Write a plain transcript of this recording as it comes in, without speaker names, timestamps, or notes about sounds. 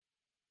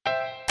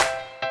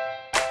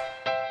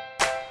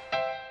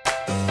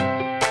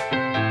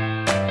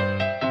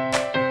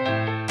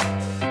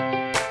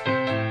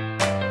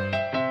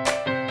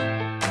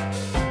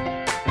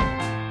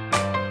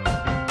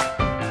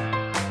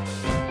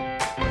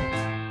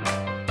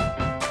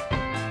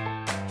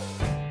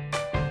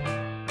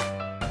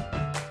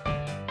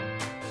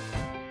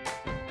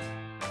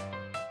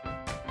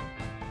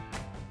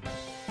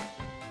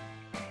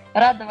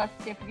Рада вас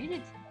всех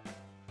видеть.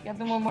 Я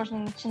думаю, можно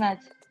начинать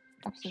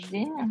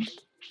обсуждение.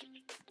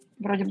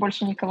 Вроде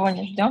больше никого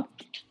не ждем.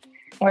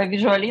 Ой,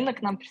 вижу, Алина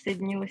к нам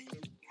присоединилась.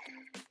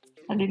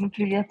 Алина,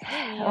 привет.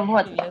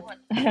 Вот.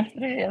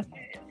 Привет.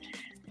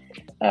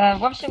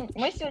 В общем,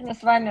 мы сегодня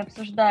с вами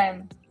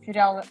обсуждаем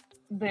сериал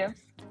Devs,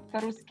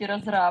 по-русски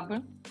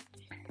 «Разрабы»,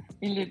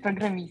 или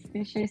 «Программисты»,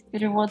 еще есть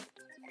перевод.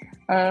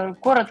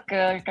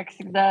 Коротко, как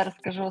всегда,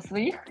 расскажу о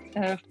своих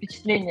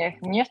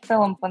впечатлениях. Мне в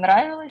целом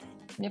понравилось.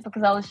 Мне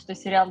показалось, что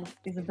сериал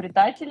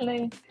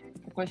изобретательный,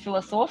 такой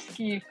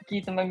философский, в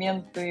какие-то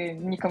моменты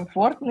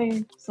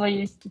некомфортный в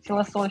своей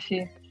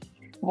философии.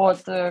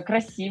 Вот,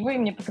 красивый,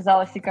 мне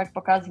показалось, и как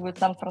показывают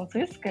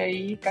Сан-Франциско,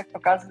 и как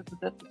показывают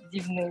вот этот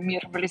дивный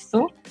мир в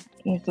лесу.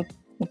 Ну, тут,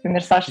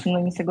 например, Саша со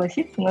мной не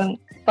согласится, но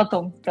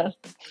потом скажет.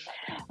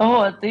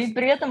 Вот, и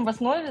при этом в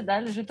основе, да,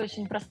 лежит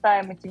очень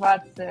простая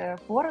мотивация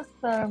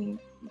Фореста,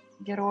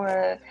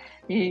 героя,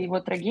 и его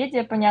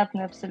трагедия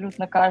понятная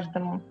абсолютно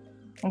каждому.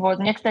 Вот,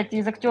 мне, кстати,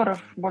 из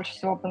актеров больше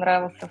всего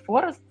понравился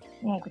Форест,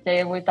 ну, хотя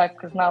я его и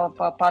так знала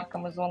по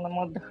паркам и зонам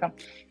отдыха.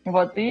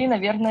 Вот, и,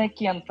 наверное,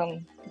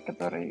 Кентон,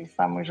 который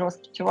самый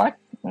жесткий чувак,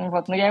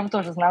 вот, но я его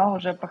тоже знала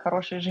уже по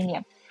 «Хорошей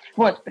жене».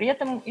 Вот, при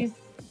этом из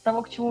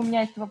того, к чему у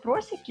меня есть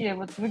вопросики,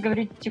 вот вы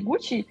говорите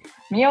тягучий,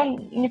 мне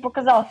он не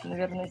показался,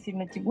 наверное,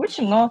 сильно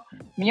тягучим, но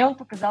мне он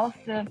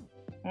показался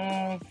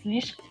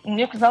слишком...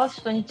 Мне казалось,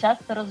 что они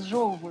часто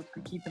разжевывают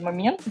какие-то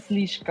моменты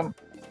слишком,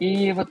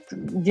 и вот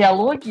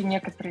диалоги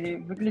некоторые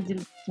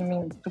выглядели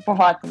такими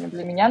туповатыми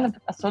для меня,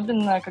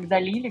 особенно когда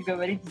Лили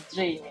говорит с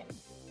Джейми.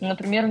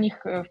 Например, у них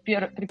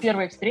при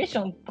первой встрече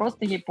он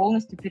просто ей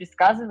полностью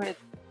пересказывает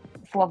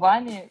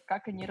словами,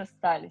 как они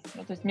расстались.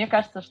 Ну, то есть мне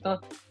кажется,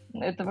 что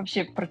это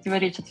вообще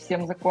противоречит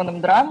всем законам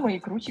драмы, и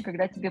круче,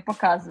 когда тебе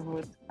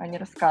показывают, а не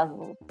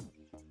рассказывают.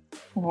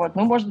 Вот.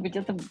 Ну, может быть,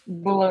 это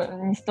было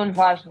не столь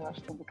важно,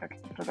 чтобы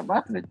как-то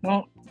прорабатывать,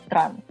 но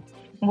странно.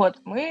 Вот,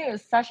 мы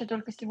с Сашей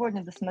только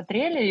сегодня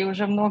досмотрели и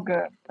уже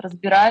много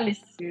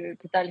разбирались,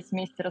 пытались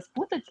вместе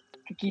распутать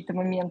какие-то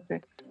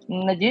моменты.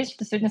 Надеюсь,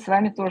 что сегодня с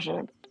вами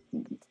тоже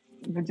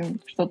будем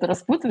что-то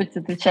распутывать,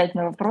 отвечать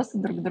на вопросы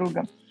друг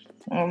друга.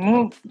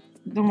 Ну,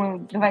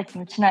 думаю, давайте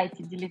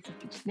начинайте делиться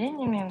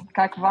впечатлениями.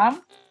 Как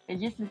вам?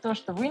 Есть ли то,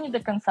 что вы не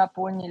до конца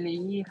поняли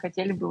и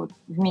хотели бы вот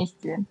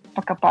вместе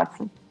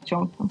покопаться в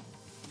чем-то?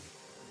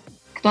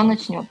 Кто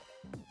начнет?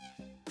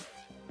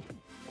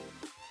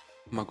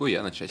 Могу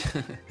я начать?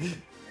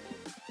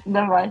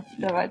 Давай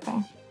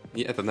там.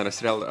 Это, наверное,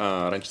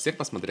 сериал раньше всех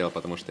посмотрел,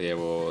 потому что я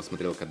его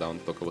смотрел, когда он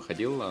только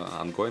выходил,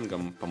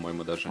 ангоингом,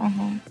 по-моему, даже.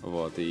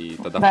 Вот, и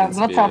тогда, да, в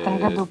принципе... в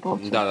 2020 году,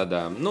 получается.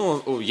 Да.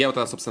 Ну, я его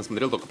тогда, собственно,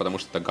 смотрел только потому,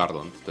 что это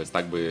Гарланд. То есть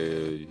так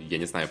бы, я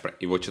не знаю,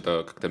 его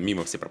что-то как-то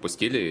мимо все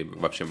пропустили,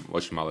 вообще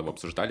очень мало его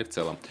обсуждали в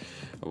целом.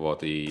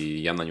 Вот, и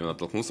я на него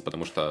натолкнулся,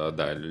 потому что,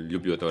 да,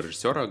 люблю этого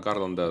режиссера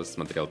Гарланда,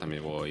 смотрел там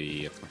его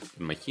и «Экс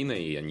Махина»,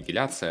 и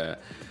 «Аннигиляция».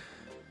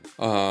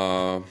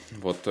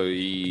 Вот,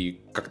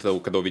 и как-то,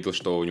 когда увидел,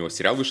 что у него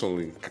сериал вышел,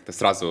 как-то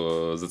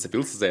сразу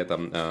зацепился за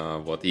это,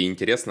 вот, и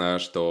интересно,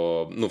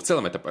 что, ну, в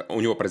целом, это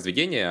у него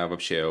произведения,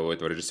 вообще, у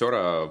этого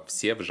режиссера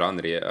все в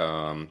жанре,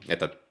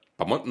 это,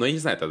 по-моему, ну, я не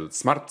знаю, это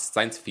smart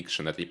science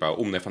fiction, это, типа,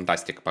 умная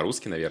фантастика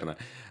по-русски, наверное,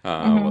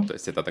 вот, то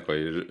есть это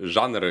такой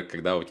жанр,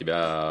 когда у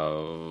тебя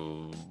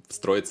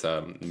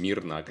строится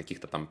мир на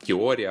каких-то там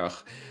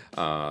теориях,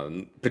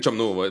 причем,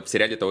 ну, в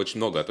сериале это очень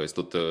много, то есть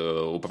тут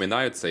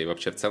упоминаются, и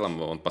вообще в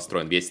целом он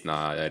построен весь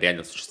на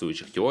реально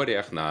существующих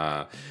теориях,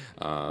 на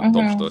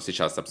том, что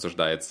сейчас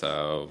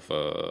обсуждается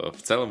в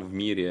целом в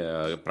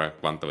мире, про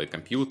квантовые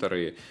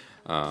компьютеры,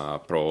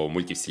 про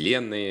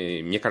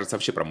мультивселенные. Мне кажется,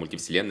 вообще про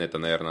мультивселенные это,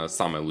 наверное,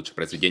 самое лучшее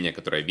произведение,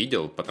 которое я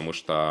видел, потому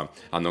что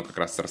оно как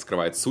раз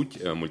раскрывает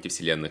суть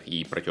мультивселенных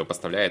и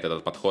противопоставляет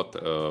этот подход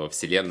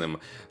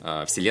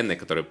вселенной,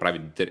 которая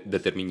правит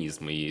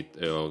детерминизм и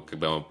как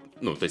бы,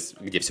 ну, то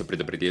есть где все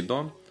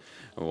предопределено.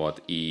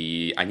 Вот,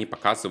 и они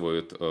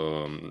показывают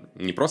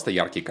не просто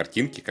яркие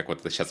картинки, как вот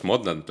это сейчас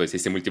модно, то есть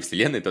если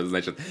мультивселенные, то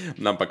значит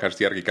нам покажут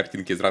яркие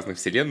картинки из разных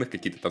вселенных,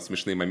 какие-то там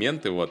смешные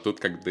моменты, вот, тут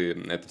как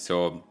бы это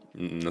все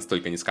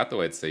настолько не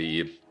скатывается,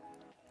 и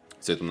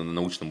все это на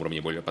научном уровне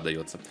более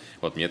подается.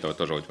 Вот, мне это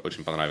тоже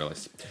очень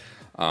понравилось.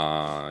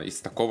 Из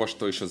такого,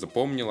 что еще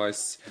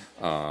запомнилось,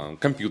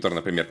 компьютер,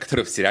 например,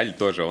 который в сериале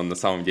тоже, он на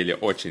самом деле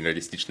очень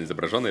реалистично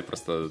изображенный,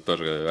 просто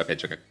тоже,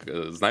 опять же, как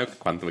знаю, как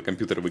квантовый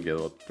компьютер выглядит,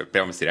 вот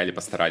прямо в сериале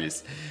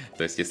постарались,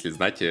 то есть, если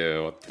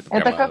знаете, вот... Это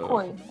прямо...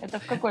 какой? Это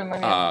в какой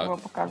момент его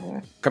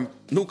показывают?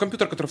 Ну,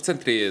 компьютер, который в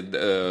центре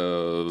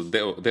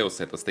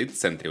Деуса, это стоит в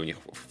центре у них.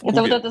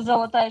 Это вот эта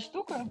золотая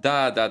штука?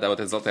 Да, вот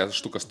эта золотая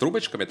штука с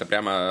трубочками, это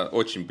прямо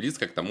очень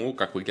близко к тому,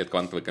 как выглядят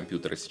квантовые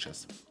компьютеры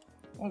сейчас.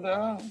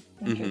 Да,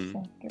 ничего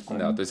себе.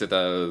 Да, то есть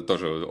это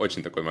тоже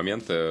очень такой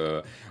момент,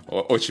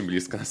 очень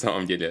близко на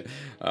самом деле,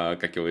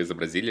 как его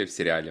изобразили в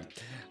сериале.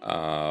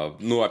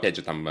 Ну, опять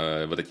же, там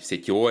вот эти все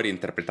теории,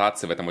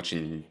 интерпретации, в этом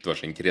очень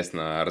тоже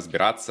интересно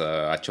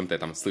разбираться, о чем-то я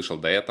там слышал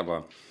до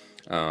этого.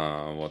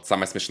 Вот.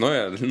 Самое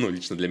смешное, ну,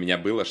 лично для меня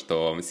было,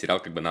 что сериал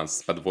как бы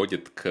нас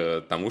подводит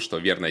к тому, что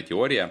верная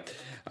теория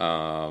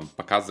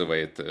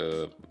показывает,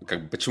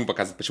 как бы,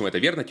 почему это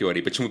верная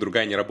теория и почему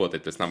другая не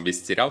работает. То есть нам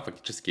весь сериал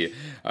фактически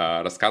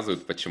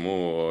рассказывает,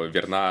 почему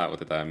верна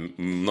вот эта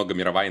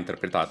многомировая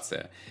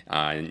интерпретация,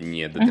 а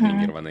не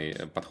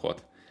детерминированный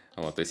подход.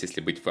 Вот, то есть,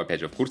 если быть,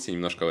 опять же, в курсе,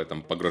 немножко в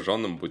этом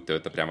погруженном, будь то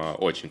это прямо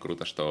очень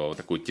круто, что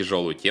такую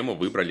тяжелую тему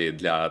выбрали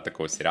для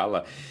такого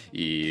сериала.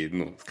 И,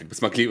 ну, как бы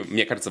смогли,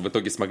 мне кажется, в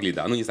итоге смогли,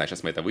 да. Ну, не знаю,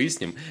 сейчас мы это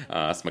выясним,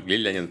 смогли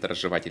ли они это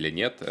разжевать или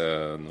нет.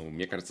 Ну,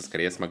 мне кажется,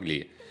 скорее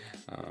смогли.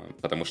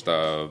 Потому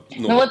что...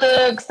 Ну вот,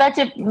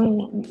 кстати,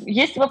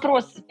 есть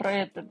вопрос про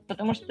это,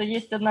 потому что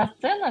есть одна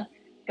сцена,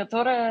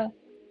 которая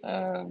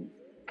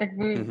как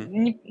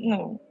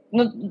бы,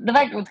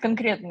 давай вот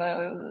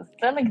конкретно,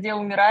 сцена, где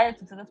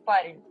умирает вот этот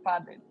парень,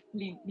 падает,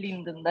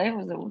 Линдон, да,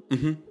 его зовут?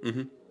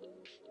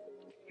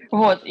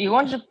 Вот, и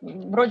он же,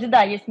 вроде,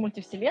 да, есть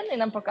мультивселенная, и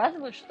нам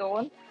показывают, что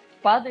он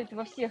падает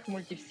во всех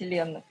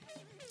мультивселенных.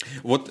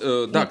 Вот,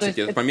 да, кстати,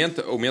 этот момент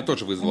у меня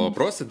тоже вызвал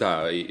вопросы,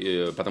 да,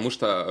 потому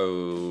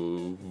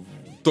что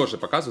тоже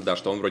показывают, да,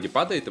 что он вроде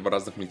падает в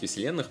разных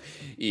мультивселенных,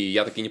 и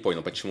я таки не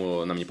понял,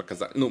 почему нам не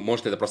показали, ну,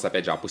 может, это просто,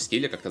 опять же,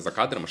 опустили как-то за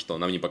кадром, что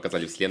нам не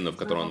показали вселенную, в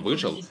которой он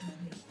выжил.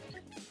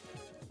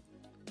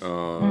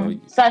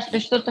 Саш, ты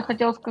что-то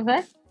хотел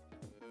сказать?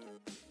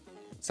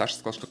 Саша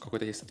сказал, что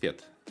какой-то есть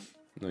ответ,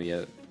 но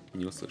я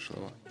не услышал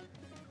его.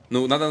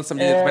 Ну, надо, на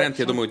самом деле, этот вариант,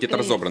 я думаю, где-то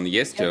разобран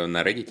есть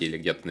на Reddit или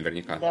где-то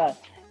наверняка. Да.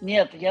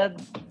 Нет, я,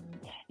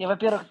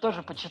 во-первых,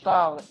 тоже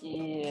почитал,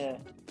 и,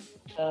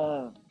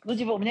 ну,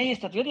 типа, у меня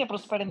есть ответ, я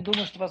просто, парень,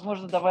 думаю, что,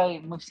 возможно, давай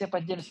мы все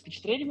поделимся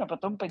впечатлениями, а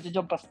потом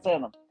пойдем по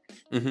сценам.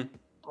 Ну,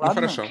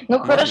 хорошо. Ну,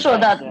 хорошо,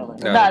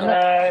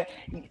 да.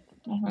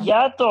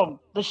 Я о том,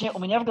 точнее, у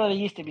меня в голове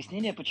есть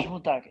объяснение, почему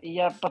так, и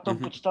я потом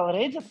почитал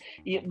Reddit,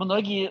 и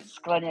многие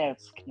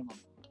склоняются к нему.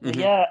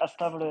 Я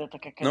оставлю это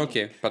как... Ну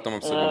окей, потом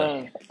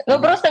обсудим,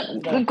 Ну просто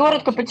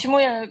коротко, почему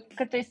я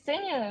к этой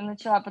сцене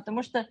начала,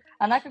 потому что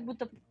она как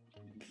будто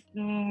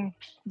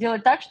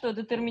делает так, что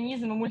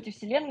детерминизм и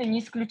мультивселенные не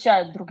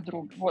исключают друг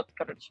друга. Вот,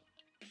 короче.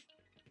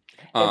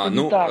 Это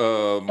не так.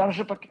 Там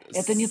же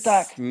это не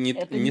так.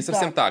 Не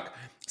совсем так.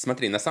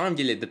 Смотри, на самом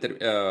деле,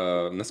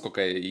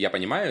 насколько я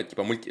понимаю,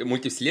 типа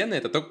мультивселенная —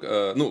 это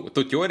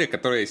та теория,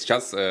 которая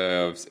сейчас...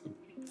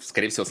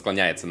 скорее всего,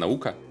 склоняется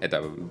наука,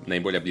 это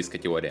наиболее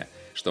близкая теория,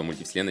 что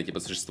мультивселенная, типа,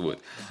 существует.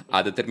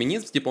 А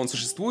детерминизм, типа, он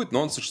существует,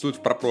 но он существует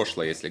в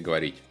прошлое, если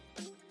говорить.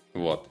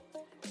 Вот.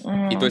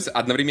 И то есть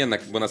одновременно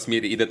как бы у нас в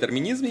мире и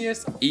детерминизм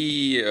есть,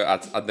 и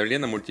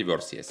одновременно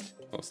мультиверс есть,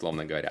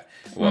 условно говоря.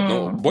 Вот.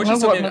 Ну, больше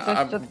всего мне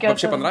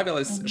вообще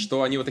понравилось,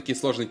 что они вот такие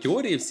сложные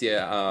теории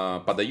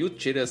все подают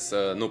через,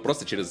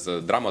 просто через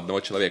драму одного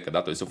человека,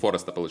 да, то есть у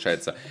Фореста,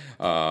 получается,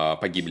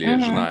 погибли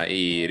жена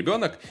и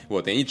ребенок,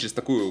 вот, и они через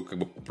такую, как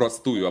бы,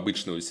 простую,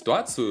 обычную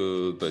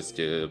ситуацию, то есть,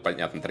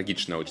 понятно,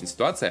 трагичная очень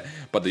ситуация,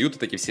 подают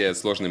вот эти все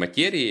сложные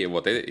материи,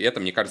 вот, и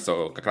это, мне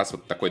кажется, как раз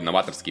вот такой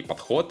новаторский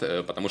подход,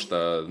 потому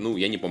что,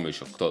 я не помню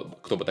еще,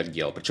 кто бы так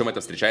делал. Причем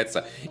это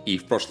встречается и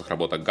в прошлых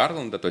работах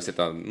Гарланда, то есть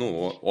это,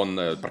 он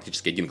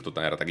практически один, кто,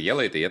 наверное, так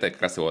делает, и это как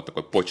раз его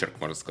такой почерк,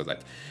 можно сказать.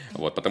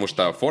 Вот, потому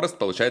что Форест,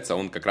 получается,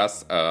 он как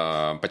раз,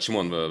 почему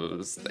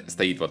он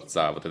стоит вот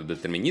за вот этот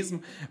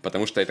детерминизм,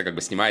 потому что это как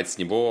бы снимает с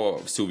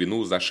него всю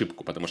вину за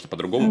ошибку, потому что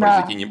по-другому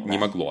произойти не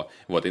могло.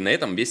 Вот, и на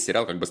этом весь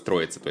сериал как бы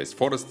строится, то есть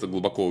Форест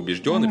глубоко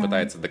убежден и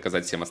пытается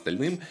доказать всем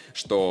остальным,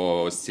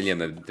 что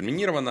вселенная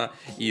детерминирована,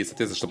 и,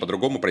 соответственно, что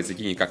по-другому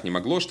произойти никак не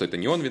могло, что это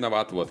не он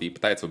виноват, вот, и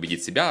пытается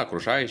убедить себя,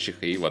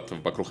 окружающих, и вот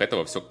вокруг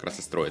этого все как раз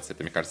и строится.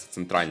 Это, мне кажется,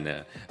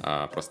 центральная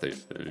просто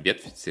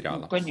ветвь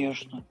сериала. Ну,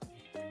 конечно.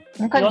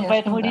 И он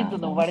поэтому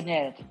Линдона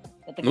увольняет.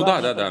 Это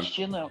главная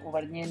причина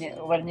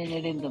увольнения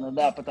Линдона,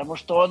 да, потому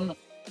что он,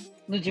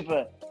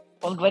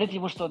 он говорит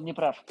ему, что он не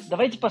прав.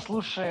 Давайте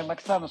послушаем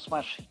Оксану с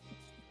Машей.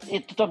 И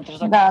Том, ты же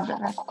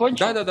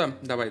кончил? Да,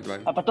 давай.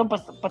 А потом по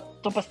сцене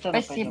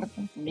Спасибо.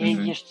 пойдем. Мне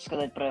есть что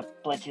сказать про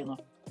плотину.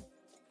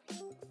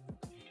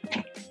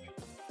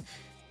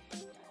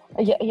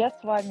 Я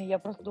с вами, я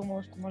просто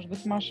думала, что, может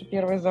быть, Маша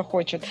первая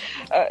захочет.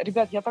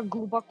 Ребят, я так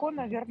глубоко,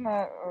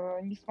 наверное,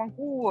 не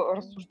смогу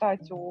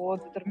рассуждать о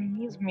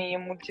детерминизме и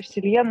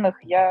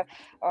мультивселенных. Я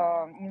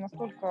не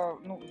настолько,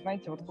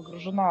 знаете, вот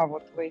погружена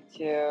вот в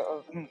эти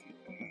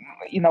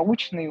и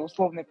научные, и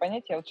условные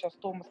понятия. Я вот сейчас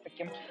Тома с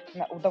таким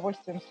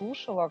удовольствием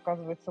слушала.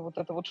 Оказывается, вот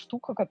эта вот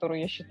штука, которую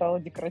я считала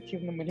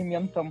декоративным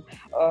элементом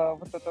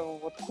вот этого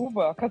вот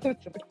куба,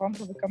 оказывается, это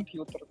квантовый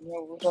компьютер. Мне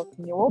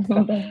ужасно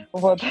неловко.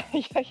 Вот.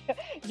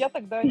 Я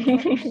тогда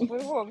немножко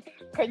своего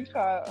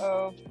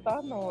конька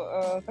встану,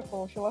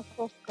 такого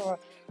философского.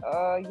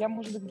 Я,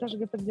 может быть, даже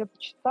где-то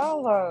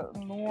читала,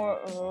 но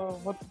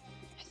вот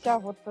вся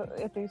вот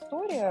эта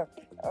история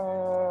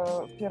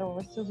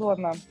первого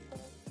сезона,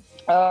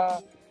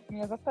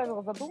 меня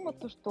заставило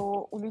задуматься,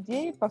 что у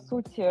людей, по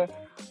сути,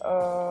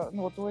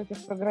 ну вот у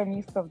этих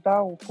программистов,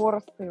 да, у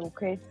Фореста и у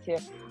Кэти,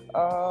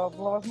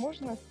 была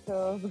возможность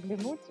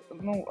заглянуть,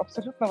 ну,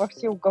 абсолютно во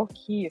все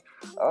уголки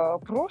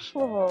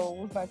прошлого,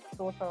 узнать,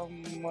 кто там,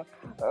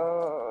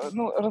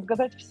 ну,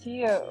 разгадать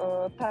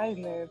все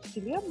тайны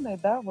Вселенной,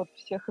 да, вот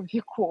всех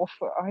веков,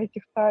 а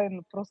этих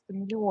тайн просто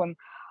миллион.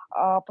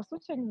 А по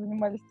сути они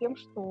занимались тем,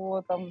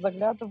 что там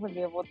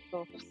заглядывали вот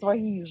в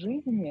свои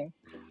жизни,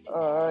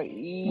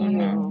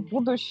 и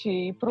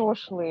будущее, и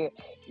прошлое.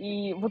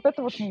 И вот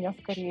это вот меня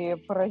скорее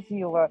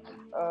поразило.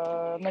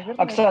 Наверное,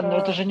 Оксана, но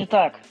это же не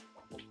так.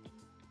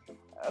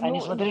 Они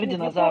ну, смотрели я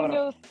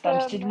динозавров.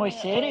 Там в помню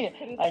 7 серии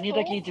Христов. они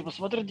такие, типа,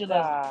 смотрят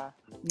динозавров. Да.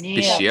 Нет,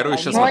 Пещеру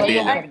еще они смотрели.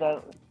 потом,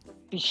 когда...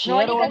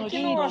 Пещеру он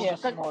очень долго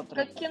смотрит.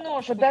 Как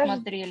киношку Подожди,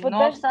 смотрели.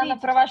 Но Оксана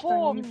права, что они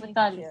не вспомните.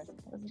 пытались.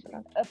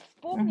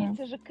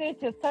 Вспомните же,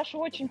 Кэти, Саша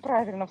очень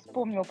правильно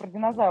вспомнил про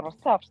динозавров.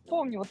 Саш,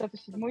 вспомни вот эту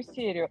 7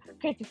 серию.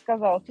 Кэти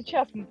сказала,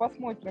 сейчас мы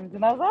посмотрим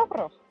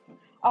динозавров,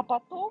 а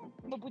потом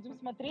мы будем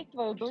смотреть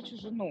твою дочь и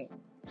жену.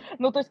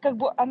 Ну, то есть, как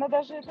бы, она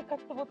даже это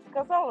как-то вот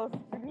сказала,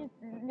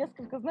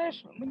 несколько,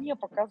 знаешь, мне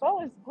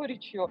показалось с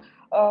горечью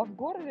в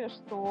горле,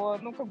 что,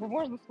 ну, как бы,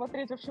 можно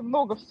смотреть вообще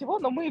много всего,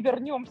 но мы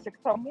вернемся к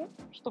тому,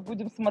 что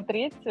будем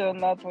смотреть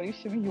на твою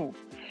семью.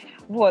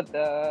 Вот,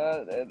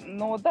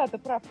 но да, ты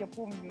прав, я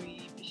помню и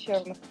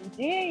пещерных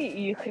людей,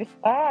 и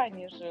Христа,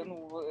 они же,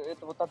 ну,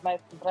 это вот одна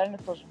из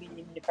центральных тоже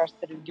линий, мне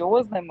кажется,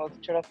 религиозная. Мы вот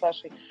вчера с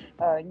Сашей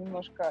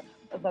немножко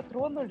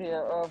затронули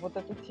вот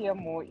эту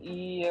тему,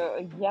 и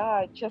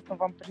я, честно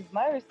вам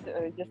признаюсь,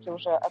 если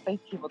уже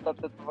отойти вот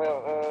от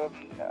этого,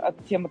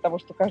 от темы того,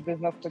 что каждый из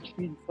нас хочет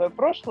видеть свое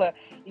прошлое,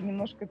 и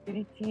немножко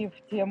перейти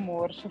в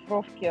тему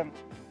расшифровки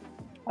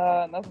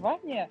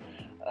названия,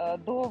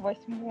 до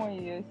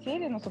 8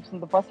 серии, ну,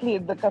 собственно,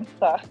 до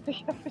конца,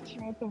 я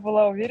почему-то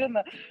была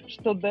уверена,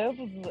 что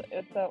Devs —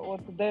 это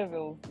от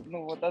Devils,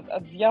 ну, вот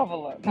от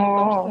дьявола. Ну,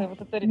 потому что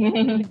вот эта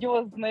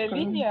религиозная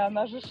линия,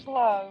 она же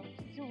шла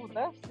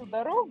всю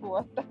дорогу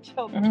от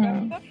начала до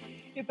конца.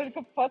 И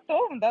только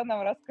потом, да,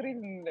 нам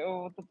раскрыли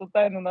вот эту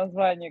тайну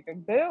названия как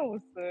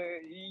Deus.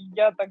 И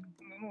я так,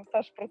 ну,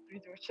 Саша просто,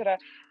 видимо, вчера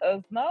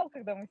знал,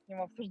 когда мы с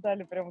ним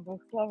обсуждали прямо в 2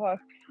 словах.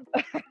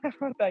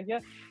 Да,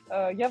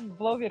 я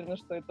была уверена,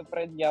 что это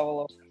про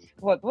дьявола.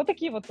 Вот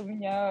такие вот у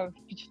меня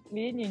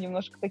впечатления,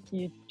 немножко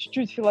такие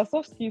чуть-чуть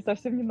философские и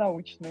совсем не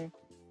научные.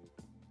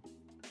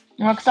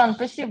 Ну, Оксан,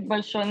 спасибо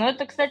большое. Ну,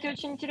 это, кстати,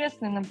 очень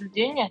интересное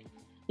наблюдение.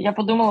 Я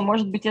подумала,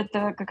 может быть,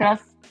 это как раз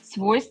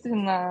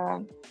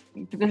свойственно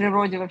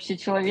природе вообще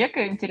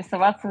человека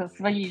интересоваться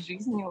своей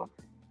жизнью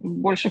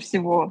больше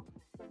всего,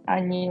 а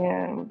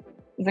не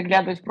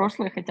заглядывать в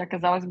прошлое, хотя,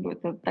 казалось бы,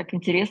 это так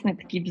интересно и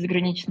такие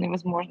безграничные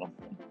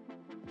возможности.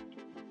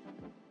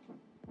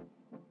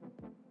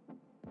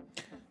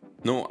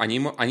 Ну,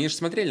 они же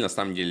смотрели, на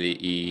самом деле,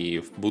 и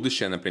в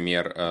будущее,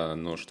 например,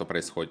 ну, что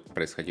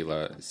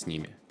происходило с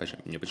ними.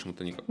 Мне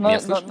почему-то не... Но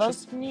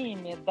сейчас? с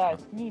ними, да,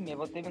 с ними,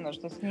 вот именно,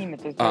 что с ними.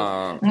 То есть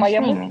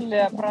моя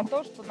мысль про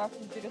то, что нас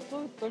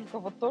интересует только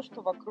вот то,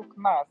 что вокруг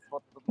нас.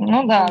 Вот.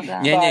 Ну да.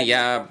 Не-не,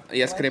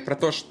 я скорее про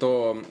то,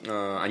 что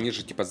они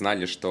же, типа,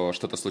 знали, что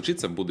что-то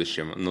случится в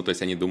будущем. Ну, то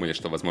есть они думали,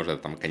 что, возможно,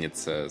 это там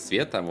конец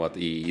света, вот,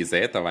 и из-за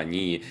этого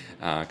они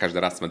каждый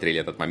раз смотрели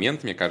этот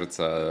момент, мне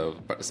кажется,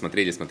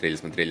 смотрели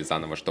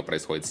заново, что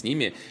происходит с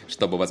ними,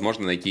 чтобы,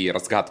 возможно, найти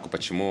разгадку,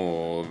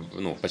 почему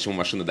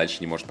машина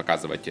дальше не может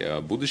показывать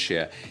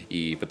будущее,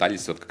 и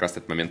пытались вот как раз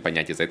этот момент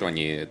понять. Из-за этого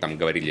они там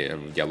говорили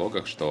в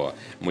диалогах, что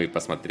мы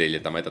посмотрели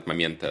там этот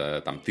момент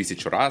там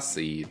 1000 раз,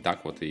 и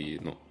так вот,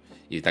 и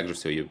также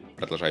все и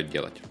продолжают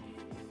делать.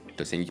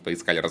 То есть они типа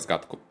искали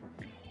разгадку.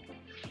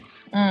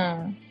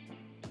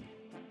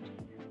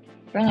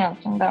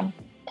 Понятно, да.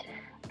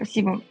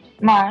 Спасибо.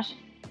 Маш?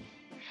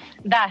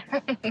 Да,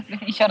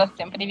 еще раз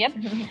всем привет.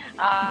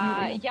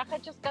 Я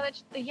хочу сказать,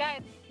 что я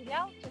этот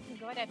сериал, честно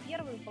говоря,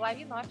 первую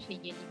половину вообще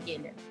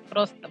еле-еле.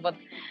 Просто вот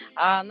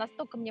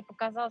настолько мне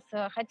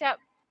показался, хотя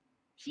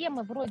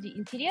темы вроде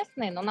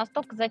интересные, но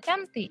настолько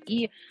затянутые,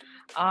 и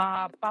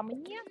по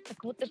мне,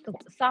 так вот эту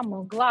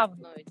самую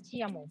главную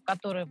тему,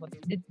 которая вот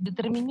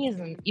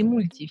детерминизм и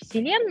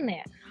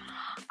мультивселенные,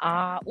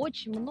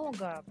 очень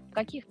много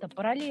каких-то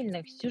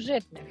параллельных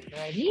сюжетных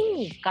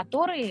линий,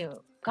 которые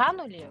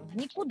канули в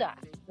никуда,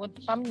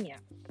 вот по мне.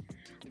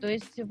 То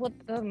есть вот,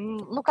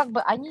 ну как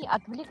бы они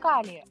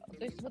отвлекали,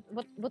 то есть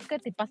вот к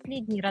этой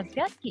последней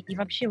развязке и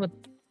вообще вот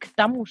к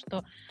тому,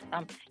 что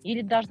там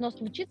или должно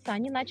случиться,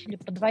 они начали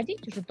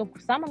подводить уже только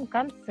в самом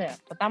конце,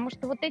 потому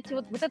что вот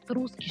этот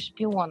русский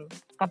шпион,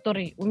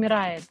 который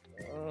умирает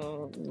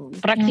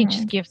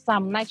практически в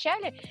самом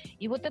начале,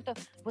 и вот эта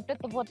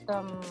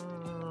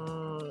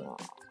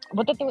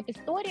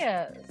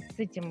история с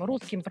этим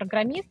русским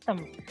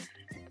программистом,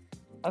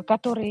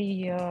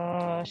 который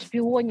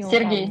шпионил...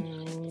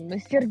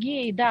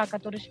 Сергей, да,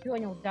 который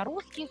шпионил для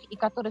русских, и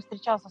который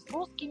встречался с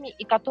русскими,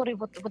 и который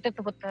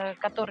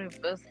который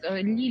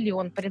Лили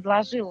он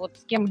предложил, вот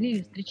с кем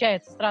Лили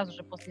встречается сразу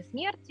же после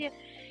смерти,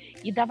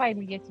 и давай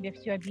я тебе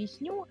все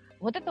объясню.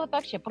 Вот это вот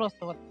вообще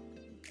просто вот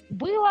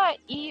было,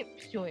 и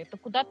все, это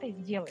куда-то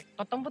делать.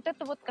 Потом вот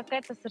это вот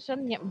какая-то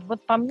совершенно,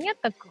 вот по мне,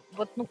 так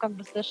вот, ну, как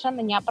бы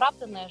совершенно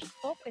неоправданная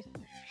жестокость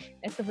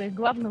этого их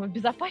главного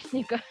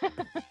безопасника,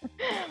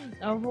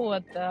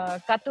 вот,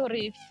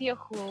 который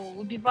всех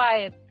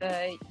убивает.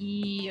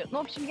 И, ну,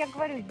 в общем, я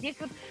говорю, здесь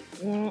вот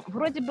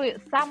вроде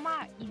бы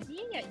сама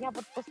идея, я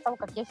вот после того,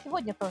 как я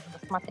сегодня тоже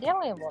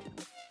досмотрела его,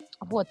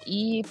 вот,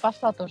 и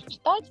пошла тоже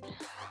читать,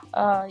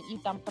 и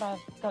там про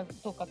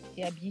то, как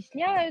все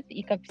объясняют,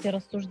 и как все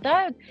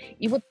рассуждают.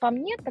 И вот по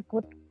мне, так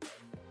вот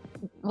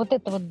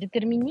это вот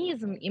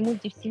детерминизм и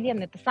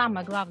мультивселенная — это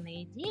самая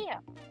главная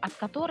идея, от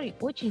которой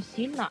очень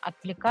сильно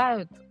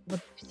отвлекают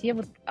вот все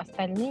вот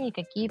остальные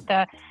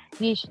какие-то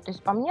вещи. То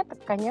есть по мне,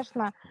 так,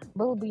 конечно,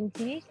 было бы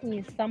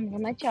интереснее с самого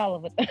начала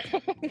в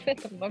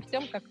этом во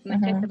всем как-то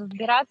начать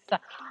разбираться,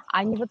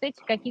 а не вот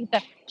эти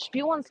какие-то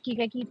шпионские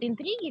какие-то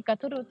интриги,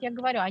 которые, вот я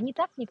говорю, они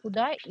так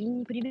никуда и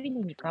не привели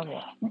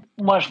никого.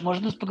 Маш,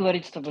 можно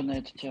поговорить с тобой на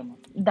эту тему?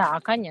 Да,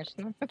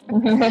 конечно.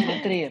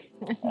 Смотри,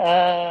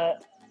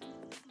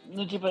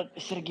 ну, типа,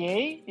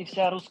 Сергей и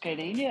вся русская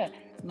линия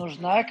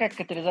нужна как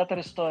катализатор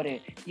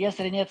истории.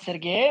 Если нет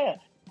Сергея,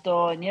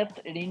 то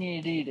нет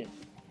линии Лили.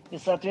 И,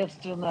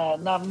 соответственно,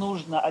 нам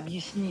нужно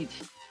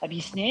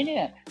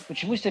объяснение,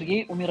 почему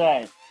Сергей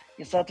умирает.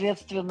 И,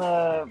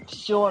 соответственно,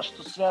 все,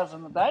 что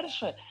связано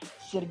дальше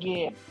с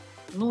Сергеем,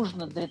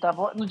 нужно для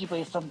того, ну, типа,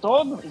 и с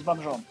Антоном, и с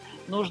бомжом,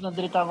 нужно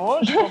для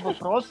того, чтобы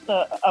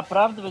просто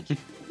оправдывать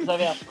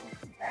завязку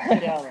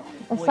сериала.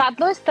 С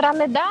одной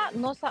стороны, да,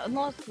 но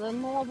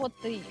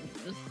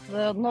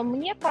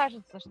мне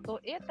кажется, что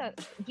это,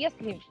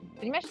 если,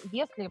 понимаешь,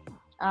 если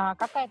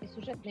какая-то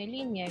сюжетная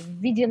линия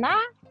введена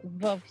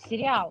в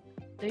сериал,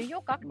 то ее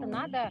как-то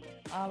надо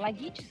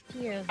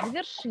логически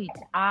завершить.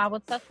 А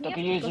вот со смертью... Так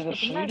ее и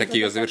завершили. Так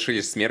ее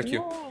завершили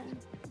смертью.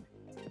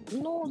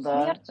 Ну,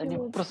 да,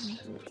 смертью... Просто...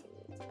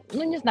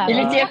 Ну, не знаю.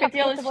 Или тебе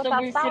хотелось,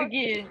 чтобы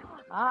Сергей...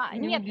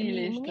 Нет,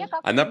 мне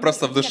как... Она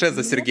просто в душе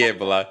за Сергея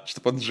была,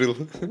 чтобы он жил.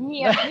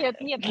 Нет.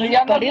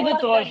 Полина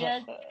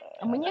тоже.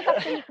 Мне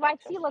как-то не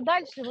хватило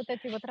дальше вот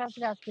этой вот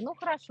развязки. Ну,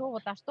 хорошо,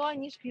 вот, а что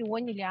они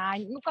шпионили?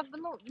 Ну, как бы,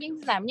 ну, я не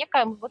знаю, мне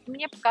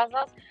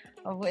показалось,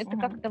 это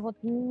как-то вот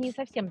не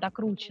совсем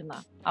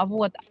докручено.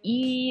 Вот,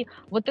 и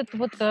вот эта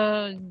вот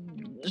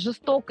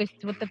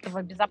жестокость вот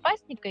этого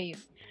безопасника их,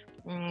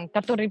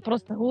 который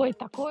просто,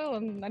 такое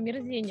он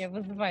омерзение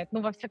вызывает, ну,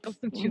 во всяком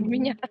случае, у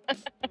меня.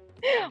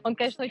 Он,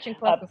 конечно, очень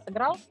классно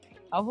сыграл,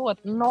 вот,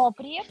 но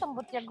при этом,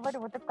 вот я говорю,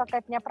 вот это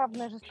какая-то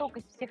неоправданная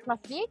жестокость всех на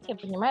свете,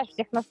 понимаешь,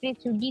 всех на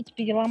свете убить,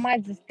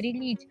 переломать,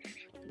 застрелить,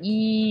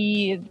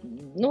 и,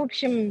 ну, в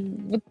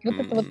общем, вот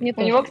это вот мне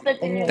тоже... У него,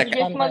 кстати,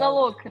 есть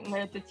монолог на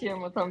эту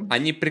тему. Там.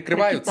 Они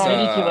прикрываются...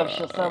 Великий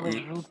вообще, самый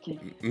жуткий.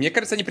 Мне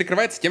кажется, они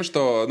прикрываются тем,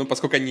 что, ну,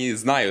 поскольку они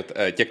знают,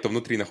 те, кто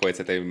внутри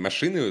находится этой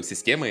машины,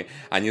 системы,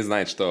 они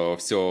знают, что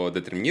все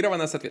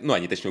детерминировано, ну,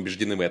 они, точнее,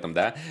 убеждены в этом,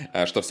 да,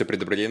 что все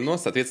предопределено,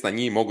 соответственно,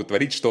 они могут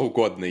творить что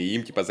угодно, и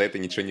им, типа, за это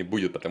ничего не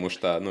будет, потому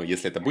что, ну,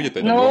 если это будет, то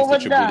это в любом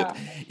случае будет.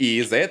 И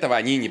из-за этого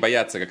они не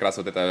боятся как раз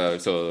вот это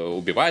все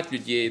убивать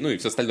людей, ну, и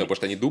все остальное, потому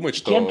что они думают,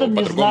 что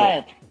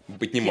по-другому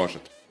быть не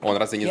может. Он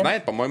разве не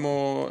знает?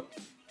 По-моему...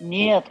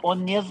 Нет,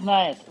 он не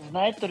знает.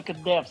 Знает только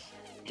Девс.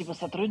 Типа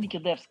сотрудники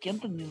Девс.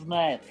 Кентон не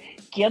знает.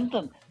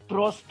 Кентон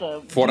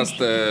просто... Форест,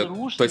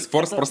 то есть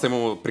Форест просто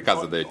ему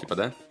приказы дает, типа,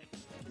 да?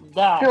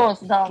 Да. Пес,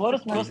 да.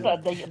 Форест просто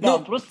отдает. Да, Ну,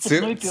 он просто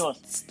цепной пес.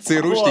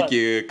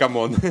 ЦРУшники,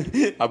 камон.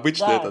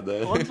 Обычно это,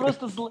 да. Он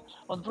просто злой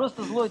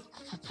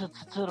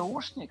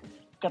ЦРУшник,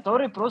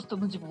 который просто,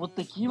 ну, типа, вот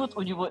такие вот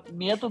у него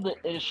методы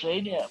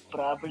решения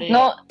проблем.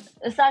 Но,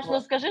 Саш, ну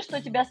скажи, что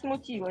тебя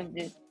смутило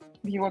здесь,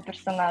 в его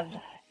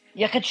персонаже.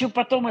 Я хочу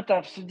потом это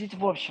обсудить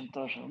в общем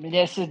тоже. У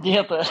меня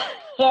сегодня это...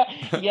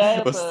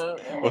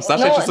 У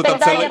Саши чувствую, там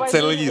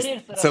целый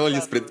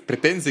лист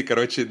претензий,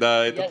 короче,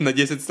 да, на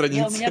 10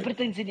 страниц. У меня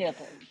претензий нет.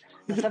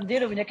 На самом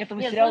деле, у меня к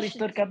этому сериалу есть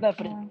только одна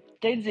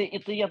претензия, и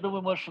ты, я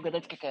думаю, можешь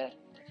угадать, какая.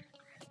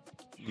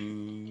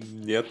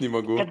 Нет, не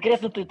могу.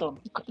 Конкретно ты, Том.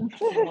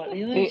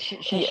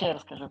 Сейчас я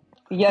расскажу.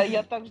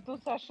 Я так жду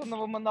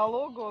Сашиного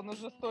монолога, он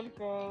уже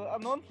столько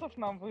анонсов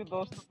нам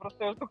выдал, что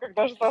просто я жду,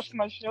 когда же Саша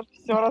начнет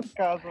все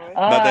рассказывать.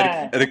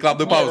 Надо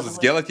рекламную паузу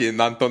сделать и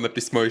на Антона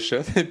письмо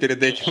еще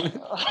перед этим.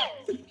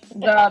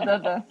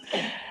 Да.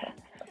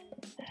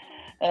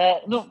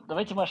 Ну,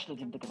 давайте Маше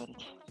дадим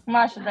договорить.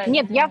 Маша, да.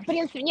 Нет, я в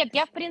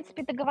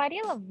принципе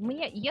договорила.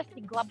 Мне, если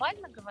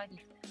глобально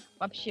говорить,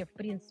 вообще, в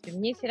принципе,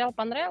 мне сериал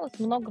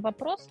понравился, много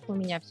вопросов у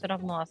меня все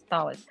равно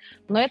осталось.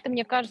 Но это,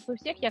 мне кажется, у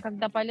всех. Я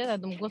когда полезла, я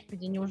думаю,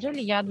 господи,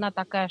 неужели я одна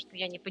такая, что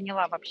я не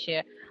поняла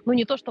вообще, ну,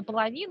 не то, что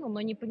половину, но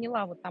не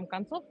поняла вот там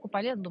концовку,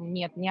 полезла, думаю,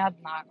 нет, не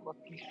одна.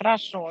 Господи,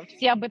 хорошо,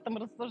 все об этом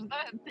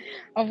рассуждают.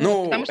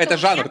 Ну, это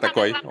жанр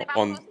такой,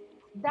 он...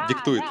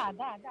 диктует.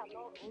 Да.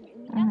 Но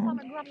у меня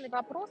самый главный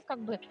вопрос,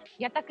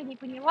 я так и не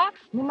поняла,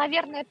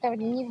 наверное, это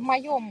не в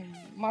моем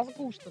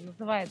мозгу, что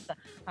называется,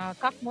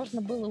 как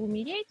можно было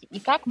умереть и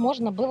как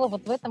можно было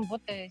вот в этом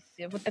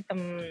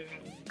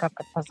как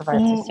это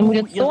называется,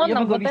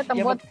 симуляционном,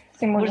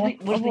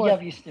 Можно я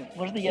объясню?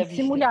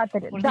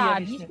 Симуляторе.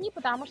 Объясни,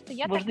 потому что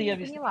я так и не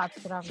поняла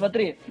все равно.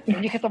 Смотри, у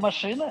них эта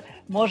машина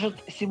может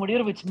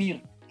симулировать мир,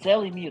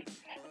 целый мир.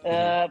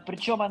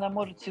 Причем она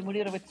может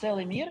симулировать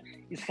целый мир,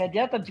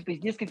 исходя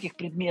из нескольких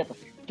предметов.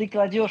 Ты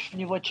кладешь в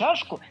него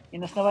чашку, и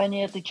на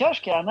основании этой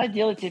чашки она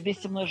делает тебе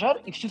весь земной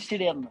шар и всю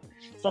вселенную.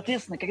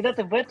 Соответственно, когда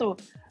ты в эту...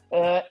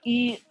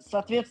 и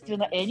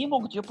они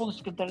могут ее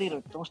полностью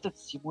контролировать, потому что это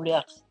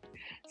симуляция.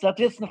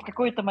 Соответственно, в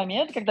какой-то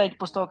момент,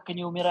 после того, как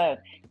они умирают,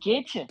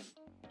 Кейти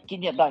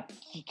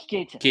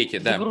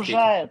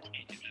загружает...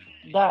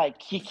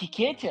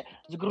 Кейти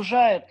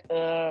загружает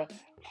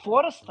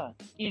Фореста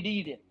и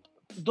Лили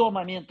до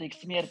момента их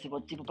смерти,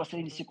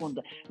 последние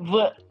секунды,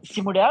 в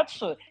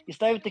симуляцию и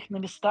ставит их на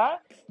места,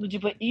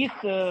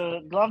 их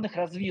главных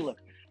развилок.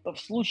 В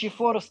случае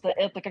Фореста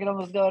это когда он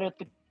разговаривает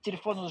по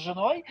телефону с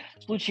женой,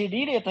 в случае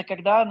Лили это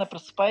когда она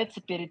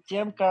просыпается перед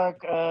тем,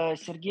 как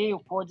Сергей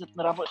уходит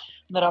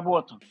на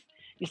работу.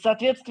 И,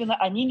 соответственно,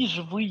 они не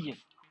живые.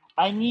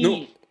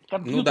 Они...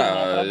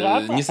 компьютерная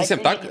программа, не совсем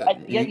так,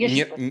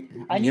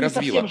 они не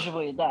совсем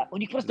живые, да. У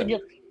них просто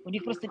нет...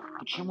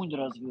 Почему не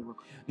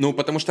развилок?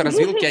 Потому что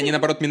развилки они,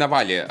 наоборот,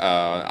 миновали.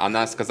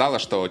 Она сказала,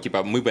 что,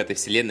 мы в этой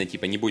вселенной,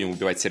 не будем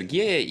убивать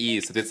Сергея, и,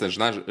 соответственно,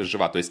 жена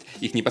жива. То есть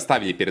их не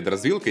поставили перед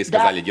развилкой и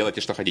сказали, делайте,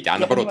 что хотите. А,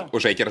 наоборот,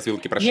 уже эти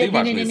развилки прошли,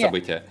 важные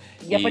события.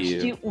 Я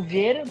почти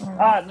уверен...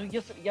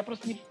 я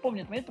просто не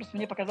помню этот момент, просто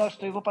мне показалось,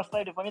 что его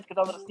поставили в момент,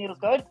 когда он с ней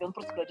разговаривает, и он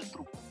просто кладет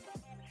трубку.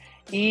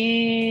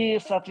 И,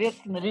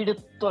 соответственно, Лили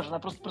тоже, она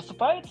просто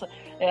просыпается,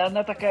 и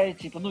она такая,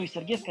 и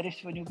Сергея, скорее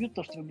всего, не убьют,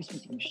 потому что его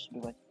бессмысленно сейчас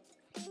убивать.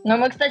 Но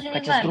мы, кстати,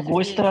 не знаем. С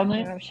другой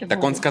стороны...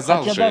 Так он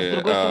сказал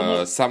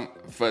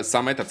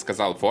сам этот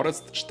сказал,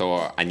 Форест,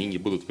 что они не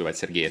будут убивать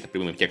Сергея. Это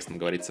прямым текстом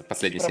говорится в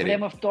последней серии.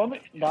 Проблема в том,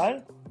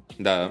 да?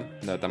 Да,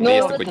 там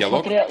есть такой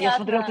диалог. Я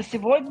смотрел это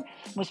сегодня,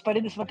 мы с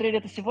Полиной смотрели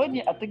это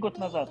сегодня, а ты год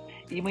назад.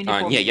 И мы не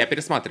помним. Не, я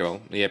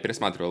пересматривал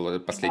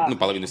последнюю,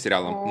 половину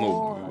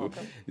сериала.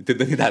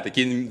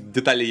 Такие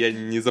детали я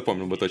не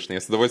запомнил бы точно.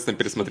 Я с удовольствием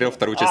пересмотрел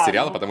вторую часть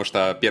сериала, потому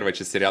что первая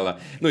часть сериала,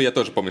 я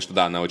тоже помню, что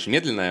да, она очень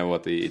медленная,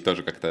 и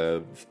тоже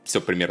как-то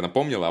все примерно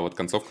помнил, а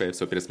концовку я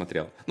все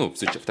пересмотрел.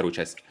 Вторую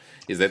часть.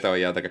 Из-за этого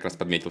я как раз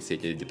подметил все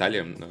эти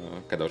детали,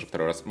 когда уже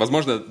второй раз.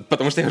 Возможно,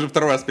 потому что я уже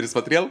второй раз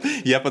пересмотрел,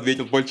 я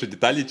подметил больше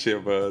деталей,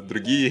 чем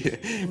другие,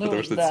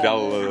 потому что этот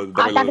сериал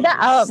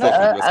довольно сложный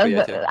для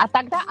восприятия. А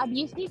тогда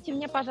объясните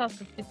мне,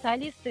 пожалуйста,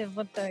 специалисты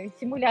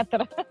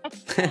симулятора,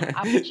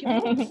 а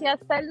почему все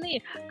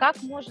остальные,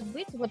 как может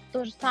быть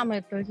то же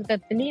самое, то есть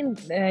этот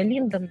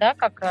Линдон, да,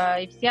 как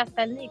и все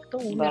остальные, кто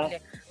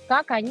умерли,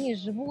 как они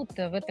живут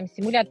в этом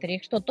симуляторе?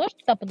 Их что, тоже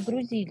туда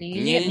подгрузили?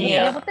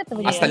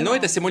 Не. Остальное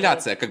это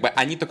симуляция.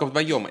 Они только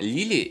вдвоем,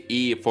 Лили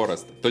и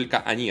Форест,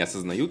 только они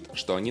осознают,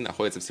 что они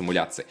находятся в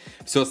симуляции.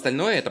 Все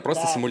остальное это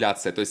просто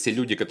симуляция. То есть все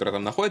люди, которые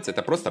там находятся,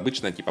 это просто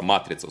обычная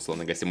матрица,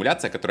 условно говоря,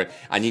 симуляция, которая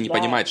они не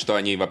понимают, что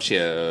они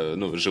вообще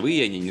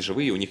живые, они не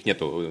живые, у них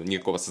нету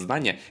никакого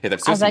сознания. Это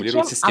все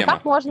симулирует система.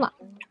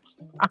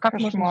 А как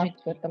можно жить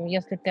в этом,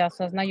 если ты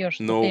осознаешь,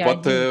 что ты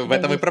один, в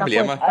этом и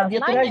проблема.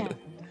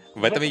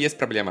 В этом и есть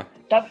проблема.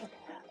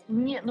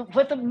 В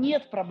этом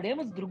нет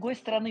проблемы, с другой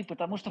стороны,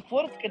 потому что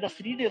Форест, когда с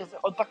Лили,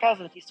 он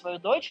показывает ей свою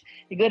дочь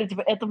и говорит,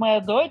 это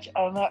моя дочь,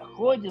 она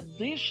ходит,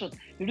 дышит,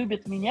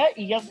 любит меня,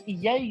 и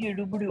я ее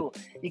люблю.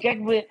 И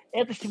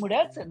эта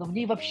симуляция, но в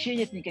ней вообще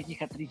нет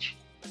никаких отличий.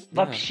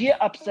 Вообще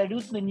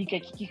абсолютно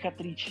никаких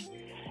отличий.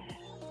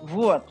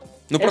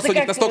 Просто у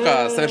них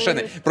настолько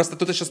совершенный. Просто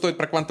тут еще стоит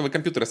про квантовый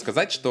компьютер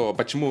сказать, что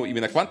почему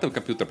именно квантовый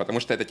компьютер, потому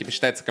что это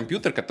считается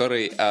компьютер,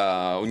 который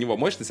у него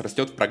мощность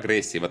растет в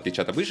прогрессии, в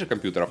отличие от обычных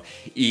компьютеров.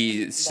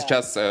 И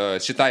сейчас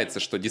считается,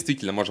 что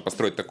действительно можно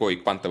построить такой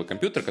квантовый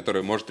компьютер,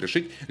 который может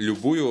решить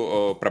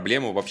любую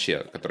проблему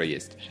вообще, которая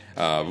есть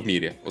в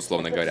мире,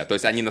 условно говоря. То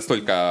есть они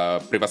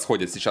настолько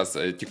превосходят сейчас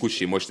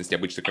текущие мощности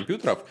обычных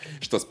компьютеров,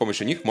 что с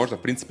помощью них можно,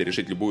 в принципе,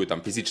 решить любую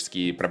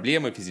физические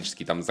проблемы,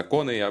 физические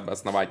законы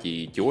основать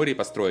и теории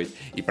построить,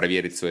 и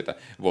проверить все это.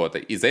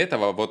 Из-за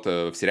этого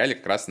в сериале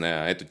как раз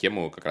на эту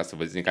тему как раз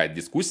возникает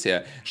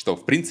дискуссия, что,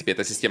 в принципе,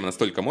 эта система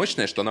настолько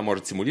мощная, что она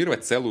может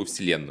симулировать целую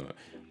вселенную.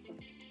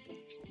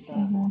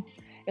 Да.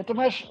 Это,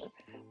 знаешь,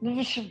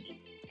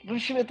 в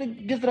общем, это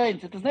без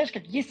разницы. Ты знаешь,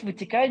 как есть в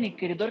Ватикане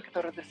коридор,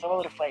 который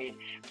рисовал Рафаэль.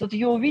 Кто-то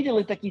ее увидел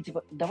и такие,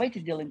 давайте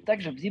сделаем так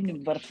же в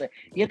Зимнем дворце.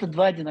 И это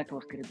два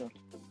одинаковых коридора.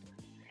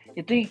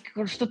 И ты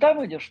что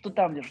там идешь, что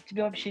там идешь,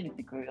 тебе вообще нет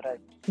никакой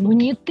разницы.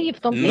 Не ты, в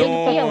том числе,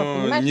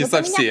 понимаешь? Не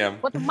совсем.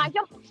 В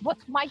моем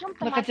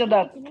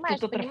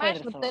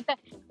понимаешь,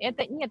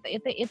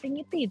 это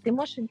не ты. Ты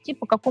можешь идти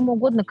по какому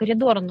угодно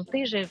коридору, но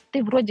ты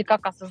вроде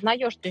как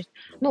осознаешь. То есть,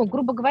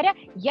 грубо говоря,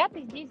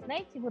 я-то здесь,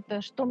 знаете,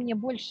 что мне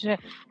больше,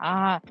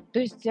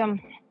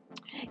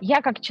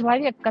 Я как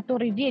человек,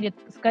 который верит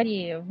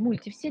скорее в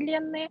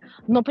мультивселенные,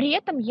 но при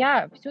этом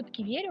я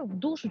все-таки верю в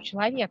душу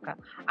человека.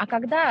 А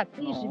когда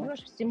ты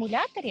живешь в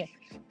симуляторе,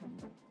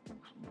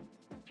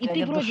 и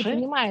ты вроде души?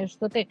 понимаешь,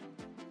 что ты...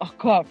 А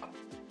как?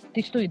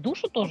 Ты что, и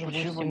душу тоже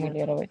будешь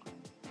симулировать?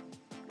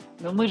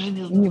 Но мы же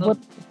не знаем. Вот,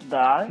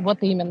 да. Вот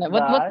именно.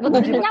 Да.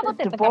 Вот для меня вот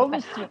ты это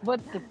полностью,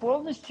 ты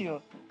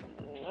полностью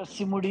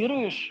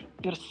симулируешь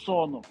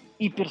персону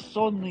и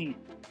персоны.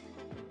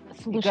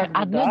 Слушай,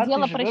 одно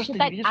дело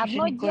просчитать,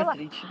 одно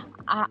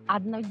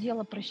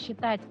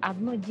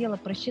дело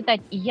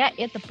просчитать, и я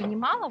это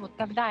понимала, вот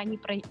когда они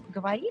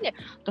говорили,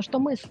 то, что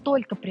мы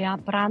столько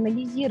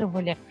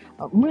проанализировали,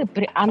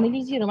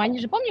 анализируем, они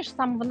же, помнишь, с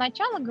самого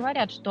начала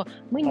говорят, что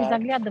мы не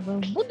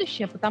заглядываем в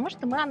будущее, потому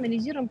что мы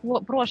анализируем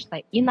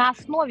прошлое, и на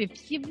основе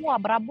всего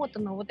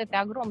обработанного вот этой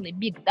огромной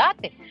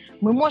биг-даты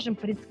мы можем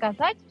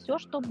предсказать все,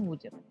 что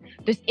будет.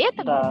 То есть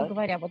это, грубо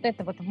говоря, вот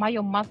это вот в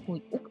моем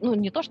мозгу, ну,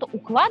 не то, что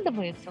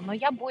укладывается, но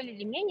я более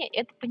или менее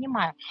это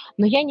понимаю.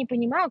 Но я не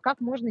понимаю,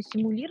 как можно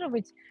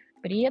симулировать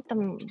при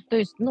этом, то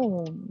есть,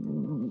 ну,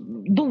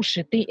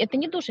 души. Это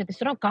не души, это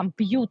все равно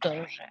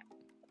компьютер уже.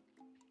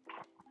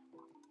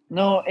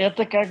 Ну,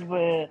 это как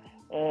бы,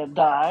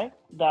 да,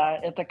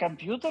 это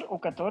компьютер, у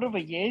которого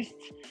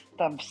есть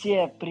там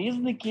все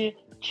признаки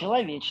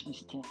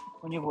человечности.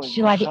 У него есть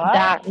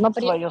душа,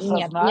 свое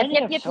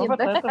сознание, нет, все вот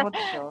это вот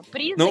все.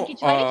 Признаки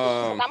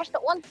человечности, потому что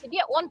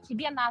он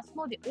тебе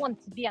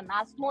на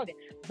основе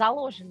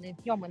заложенной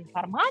в нем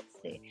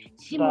информации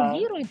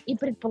симулирует и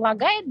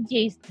предполагает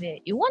действия.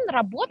 И он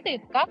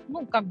работает как,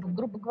 ну, как бы,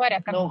 грубо говоря,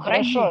 как в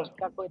бронюке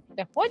какой-то.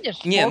 Ты ходишь,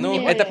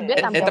 тебе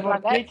там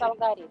предлагаются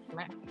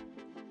алгоритмы.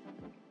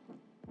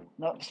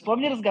 Но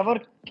вспомни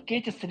разговор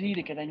Кэти с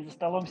Лили, когда они за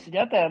столом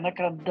сидят, и она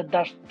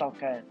карандаш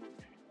толкает.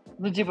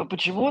 Ну, типа,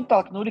 почему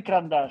толкнули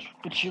карандаш?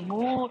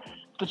 Почему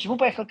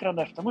поехал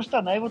карандаш? Потому что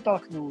она его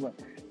толкнула.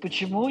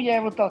 Почему я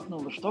его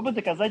толкнула? Чтобы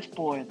доказать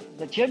point.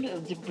 Зачем,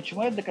 типа,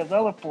 почему я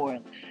доказала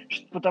point?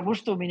 Потому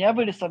что у меня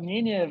были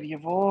сомнения в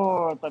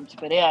его, там,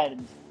 типа,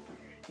 реальности.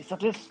 И,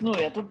 соответственно,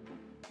 это,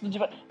 ну,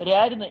 типа,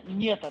 реально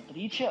нет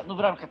отличия, ну, в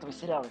рамках этого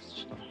сериала,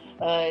 если что,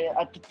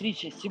 от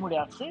отличия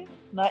симуляции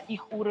на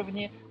их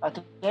уровне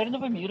от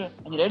реального мира.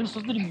 Они реально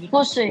создали мир.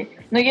 Слушай,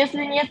 но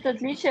если нет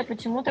отличия,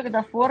 почему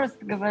тогда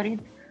Форест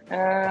говорит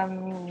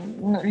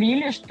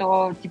Лили,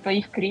 что типа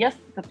их крест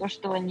это то,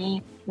 что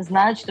они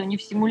знают, что они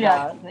в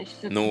симуляции.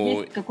 Значит,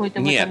 есть какой-то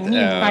нет, в этом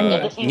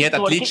мир. нет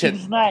отличия.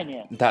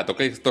 Знания. Да,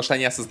 только то, что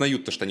они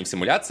осознают, то, что они в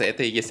симуляции,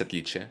 это и есть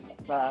отличие.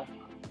 Да.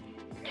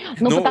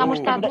 Ну, потому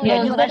что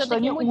я не знаю, что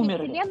они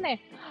умерли.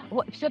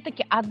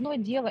 Все-таки одно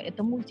дело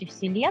это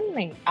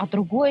мультивселенные, а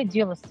другое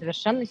дело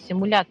совершенно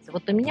симуляция.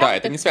 Вот у меня да,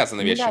 это не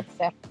связанные вещи.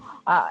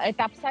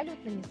 Это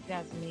абсолютно не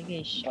связанные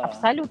вещи. Да.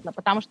 Абсолютно.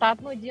 Потому что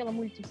одно дело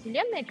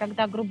мультивселенные,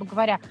 когда, грубо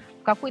говоря,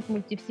 в какой-то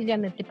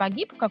мультивселенной ты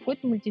погиб, в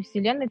какой-то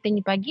мультивселенной ты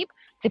не погиб,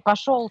 ты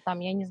пошел там,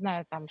 я не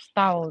знаю, там,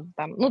 стал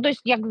там. Ну, то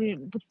есть, я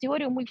говорю, под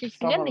теорию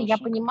мультивселенной я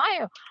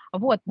понимаю,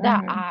 вот,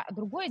 да, а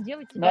другое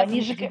дело тебя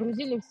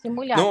загрузили в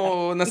симулятор.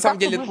 Ну, на самом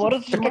деле,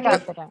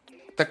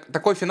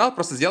 такой финал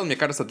просто сделан, мне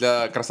кажется,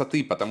 для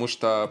красоты, потому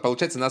что,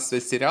 получается, у нас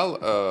весь сериал,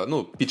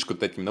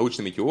 пичкают этими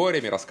научными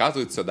теориями,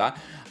 рассказывают все, да,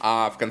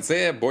 а в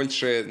конце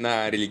больше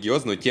на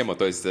религиозную тему,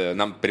 то есть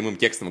нам прямым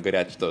текстом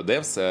говорят, что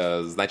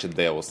Devs значит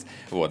Deus,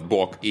 вот,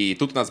 Бог, и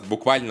тут у нас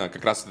буквально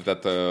как раз вот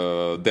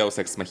этот Deus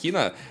Ex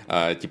Machina,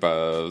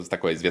 типа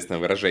такое известное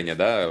выражение,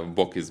 да,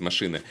 Бог из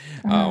машины,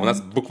 у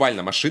нас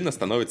буквально машина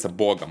становится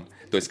Богом,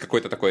 то есть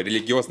какой-то такой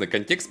религиозный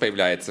контекст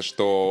появляется,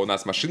 что у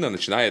нас машина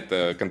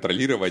начинает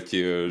контролировать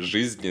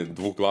жизнь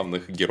двух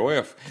главных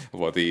героев,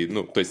 вот, и,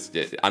 ну, то есть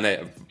она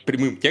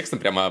прямым текстом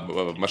прямо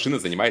машина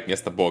занимает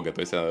место Бога,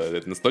 то есть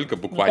это настолько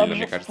буквально,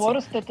 мне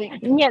кажется.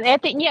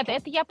 Нет,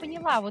 это я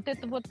поняла, вот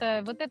это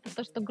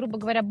то, что, грубо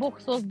говоря, Бог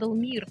создал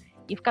мир,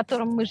 и в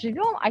котором мы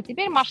живем, а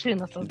теперь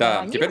машина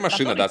создала мир. Да, теперь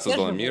машина, да,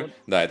 создала мир,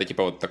 да, это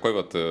типа вот такой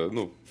вот,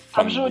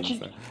 Там же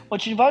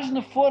очень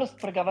важно, Форест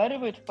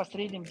проговаривает в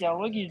последнем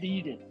диалоге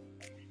Лили,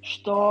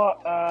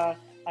 что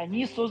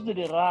они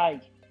создали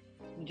рай,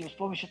 типа, с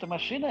помощью этой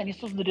машины они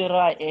создали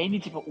рай, и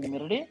они, типа,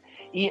 умерли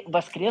и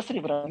воскресли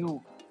в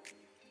раю.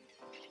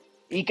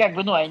 И, как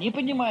бы, они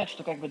понимают,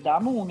 что, как бы,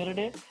 да, мы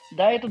умерли,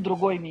 да, это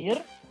другой мир,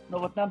 но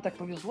вот нам так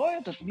повезло,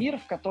 этот мир,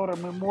 в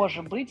котором мы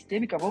можем быть с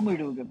теми, кого мы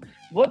любим.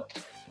 Вот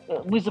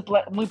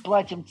мы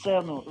платим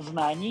цену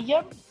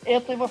знанием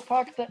этого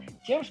факта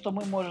тем, что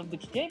мы можем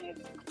быть с теми,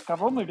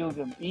 кого мы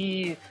любим.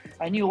 И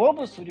они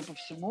оба, судя по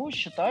всему,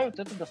 считают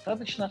это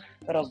достаточно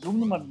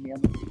разумным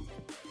обменом.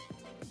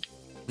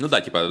 Ну да,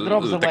 типа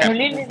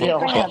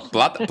такая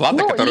плата,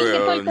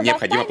 которую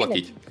необходимо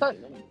платить.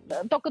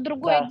 Только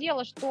другое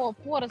дело, что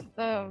Форест,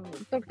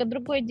 только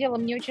другое дело,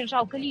 мне очень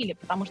жалко Лили,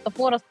 потому что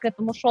Форест к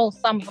этому шел с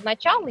самого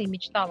начала и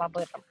мечтал об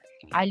этом.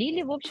 А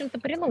Лили, в общем-то,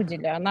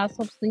 принудили. Она,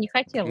 собственно, не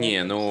хотела.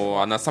 Не,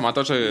 она сама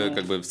тоже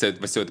как бы во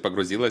все это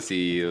погрузилась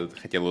и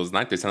хотела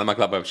узнать. То есть она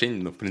могла бы вообще,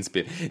 в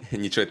принципе,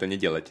 ничего этого не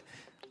делать.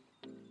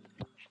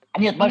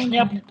 Нет, Маш, не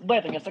об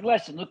этом, я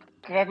согласен. Ну,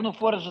 как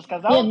Форест же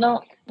сказал,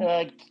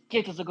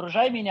 Кейти,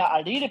 загружай меня,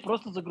 а Лили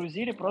просто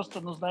загрузили,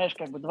 ну, знаешь,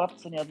 как бы 2 по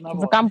цене одного.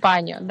 За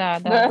компанию,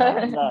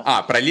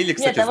 да. Про Лили,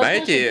 кстати,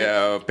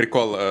 знаете,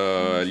 прикол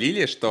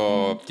Лили,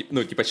 что,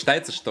 ну, типа,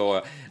 считается,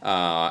 что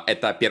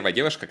это первая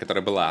девушка,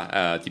 которая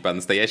была, типа,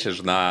 настоящая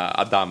жена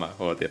Адама.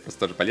 Вот, я просто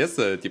тоже полез,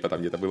 типа,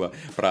 там где-то было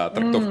про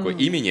трактовку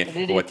имени.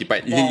 Лилит, вот, типа,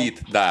 да. Лилит,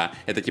 да.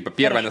 Это, типа,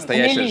 первая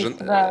настоящая Лилит,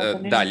 жена...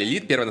 Да,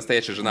 Лилит, первая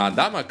настоящая жена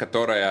Адама,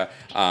 которая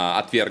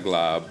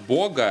отвергла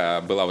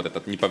Бога, была вот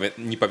это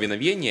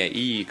неповиновение,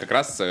 и как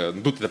раз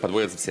тут это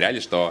подводится в сериале,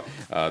 что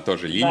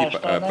тоже Лили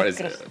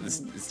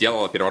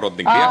сделала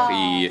первородный грех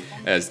и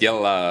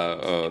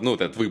сделала, ну,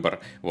 вот этот выбор.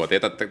 Вот,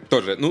 это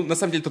тоже, ну, на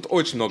самом деле, тут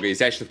очень много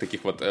изящных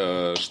таких вот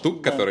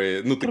штук,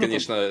 которые, ну, ты,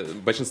 конечно,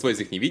 большинство из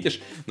них не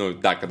видишь, ну,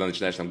 да, когда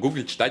начинаешь там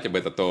гуглить, читать об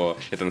этом, то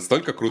это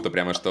настолько круто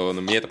прямо, что,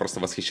 ну, мне это просто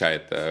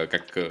восхищает,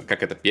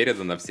 как это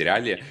передано в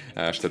сериале,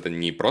 что это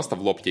не просто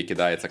в лоб тебе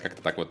кидается,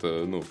 как-то так вот,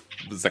 ну,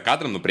 за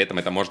кадром, но при этом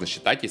это можно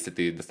считать, если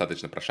ты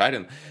достаточно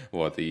прошарен,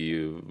 вот,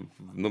 и,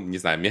 ну, не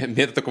знаю, мне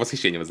это только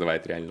восхищение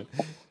вызывает, реально.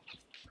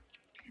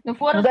 Ну,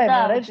 Форест,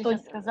 да, вот ты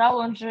сейчас сказал,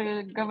 он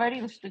же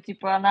говорил, что,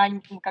 типа, она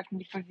как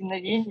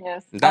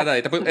неповиновение. Да,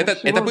 это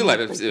было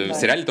в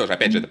сериале тоже,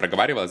 опять же, это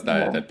проговаривалось,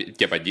 да, это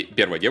типа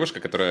первая девушка,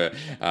 которая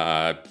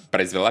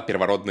произвела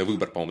первородный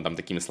выбор, по-моему, там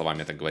такими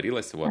словами это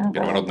говорилось, вот,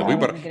 первородный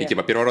выбор, и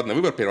типа первородный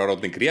выбор,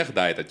 первородный грех,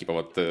 да, это типа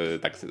вот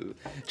так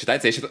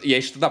читается. Я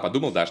еще туда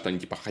подумал, да, что они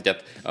типа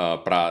хотят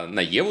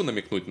на Еву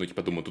намекнуть, ну,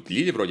 типа, думаю, тут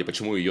Лили вроде,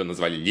 почему ее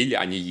назвали Лили,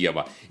 а не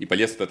Ева, и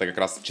полез вот это как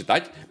раз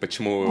читать,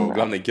 почему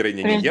главная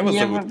героиня не Ева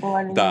зовут.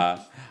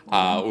 Да,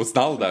 а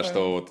узнал, да,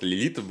 что вот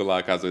Лилит была,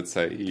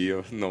 оказывается,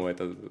 и, ну,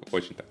 это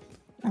очень так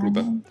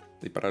круто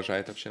и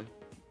поражает вообще.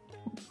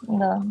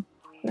 Да,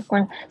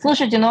 прикольно.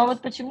 Слушайте, ну а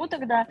вот почему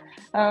тогда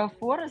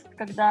Форест,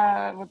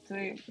 когда вот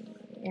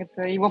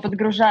это его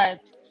подгружает,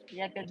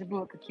 я опять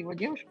забыла, как его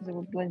девушку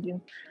зовут,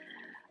 блондин.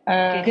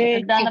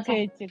 Кейти,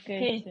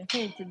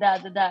 да.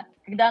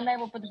 Когда она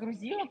его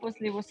подгрузила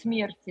после его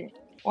смерти,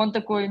 он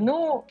такой,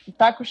 ну,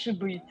 так уж и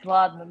быть,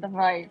 ладно,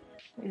 давай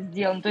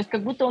сделаем. То есть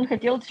как будто он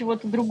хотел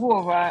чего-то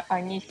другого, а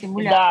не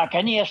симуляции. Да,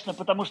 конечно,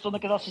 потому что он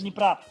оказался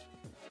неправ.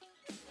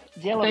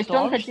 Дело То есть в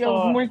том, он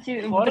хотел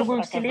в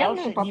другую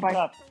вселенную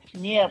попасть? Неправ.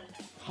 Нет,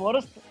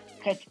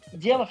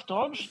 дело в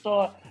том,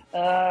 что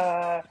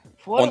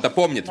он-то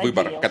помнит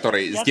выбор,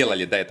 который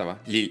сделали до этого.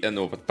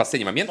 Ну, в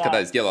последний момент,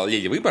 когда сделал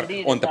Лили выбор,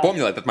 он-то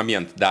помнил этот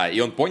момент, да, и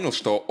он понял,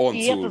 что он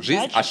всю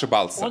жизнь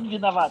ошибался. Он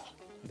виноват.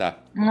 Да.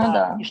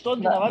 И что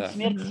он виноват в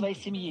смерти своей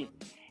семьи.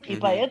 И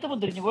поэтому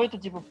для него это,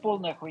 типа,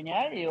 полная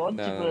хуйня, и он,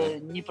 типа,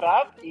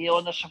 неправ, и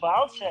он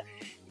ошибался.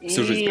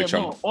 Всю жизнь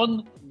причем. Ну,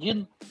 он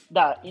виновен.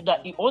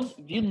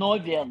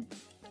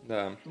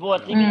 Да.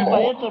 Вот, именно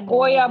поэтому...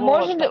 Ой,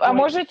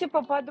 можете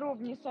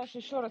поподробнее, Саша,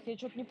 еще раз? Я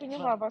что-то не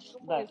поняла вашу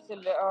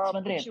мысль.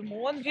 Смотри.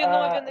 Почему он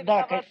виновен и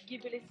виноват в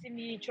гибели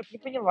семьи? Что-то не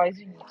поняла,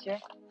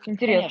 извините.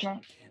 Интересно.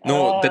 Конечно.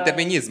 Ну,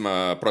 детерминизм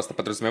просто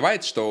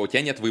подразумевает, что у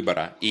тебя нет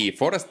выбора. И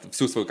Форест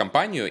всю свою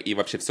кампанию и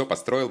вообще все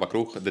построил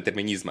вокруг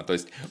детерминизма. То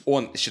есть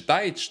он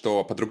считает,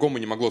 что по-другому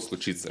не могло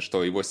случиться,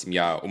 что его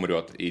семья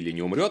умрет или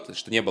не умрет,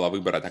 что не было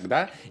выбора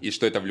тогда, и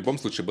что это в любом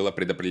случае было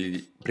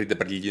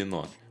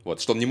предопределено.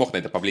 Вот, что он не мог на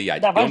это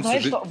повлиять. Да, и он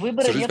важно, что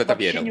выбора нет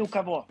вообще верил. ни у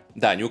кого.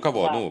 Да, ни у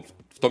кого, да. Ну,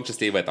 в том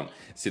числе и в этом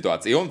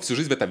ситуации. И он всю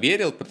жизнь в это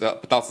верил,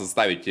 пытался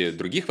заставить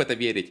других в это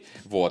верить,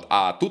 вот.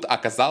 А тут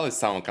оказалось в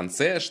самом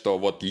конце, что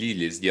вот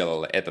Лили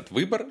сделала этот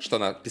выбор, что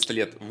она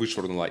пистолет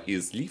вышвырнула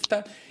из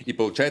лифта, и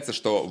получается,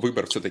 что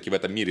выбор все-таки в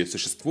этом мире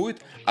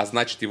существует, а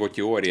значит, его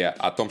теория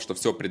о том, что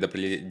все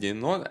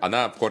предопределено,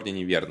 она в корне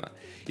неверна.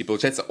 И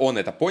получается, он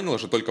это понял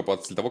уже только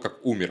после того,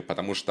 как умер,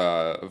 потому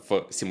что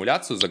в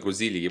симуляцию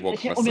загрузили его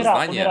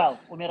сознание.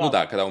 Умирал. Ну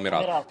да, когда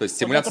умирал. То есть в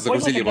симуляцию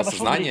загрузили его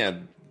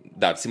сознание.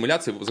 Да, в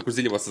симуляцию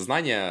загрузили его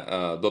сознание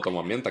до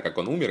того момента, как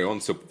он умер, и он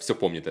все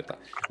помнит это.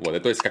 Вот, и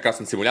то есть как раз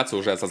он симуляцию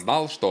уже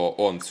осознал, что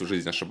он всю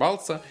жизнь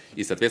ошибался,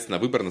 и, соответственно,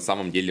 выбор на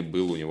самом деле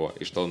был у него,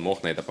 и что он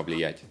мог на это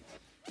повлиять.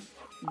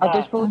 Да, то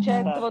есть,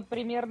 получается, вот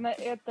примерно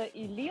это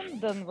и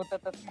Линдон, вот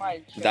этот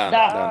мальчик.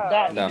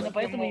 Да. Именно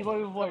поэтому его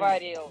и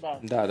говорил.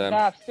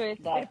 Да, все, я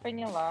теперь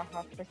поняла.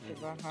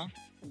 Спасибо.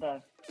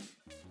 Да.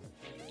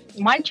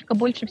 Мальчика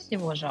больше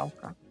всего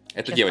жалко.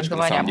 Это девочка,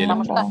 на самом деле.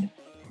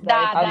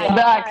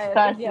 Да,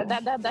 кстати. Да.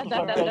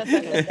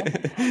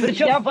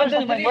 Причем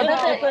важный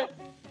момент.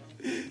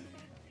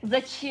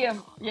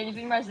 Зачем? Я не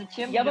понимаю,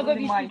 зачем. Я могу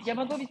объяснить. Я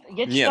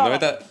не, ну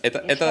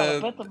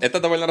это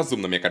довольно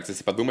разумно, мне кажется,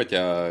 если подумать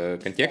о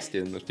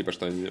контексте, ну, типа,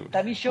 что...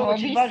 Там еще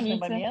очень важный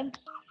момент.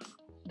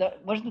 Да,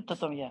 можно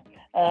потом я?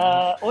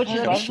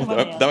 Очень важный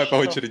момент. Давай по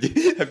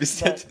очереди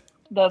объяснять.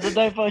 Да,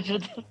 давай по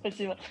очереди,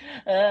 спасибо.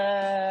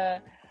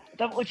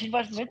 Там очень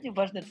важный момент,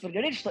 важно это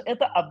проговорить, что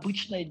это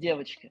обычная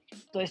девочка.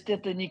 То есть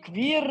это не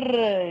квир,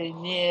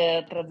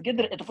 не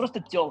трансгендер, это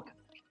просто тёлка.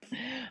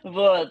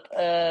 Вот,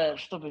 на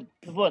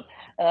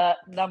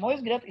мой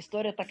взгляд,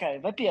 история такая.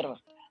 Во-первых,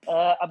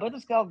 об этом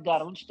сказал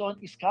Гарланд, что он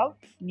искал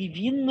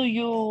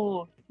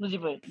невинное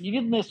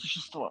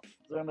существо,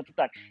 назовем это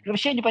так. И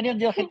вообще, непонятно,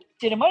 дело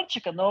хотели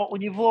мальчика, но у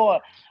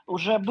него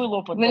уже был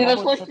опыт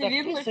работы с этой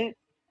актрисой.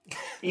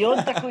 И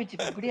он такой,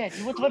 блядь,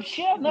 и вот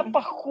вообще она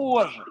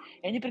похожа.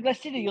 И они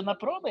пригласили ее на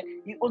пробы,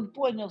 и он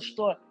понял,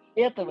 что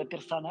этого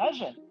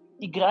персонажа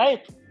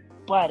играет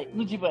парень.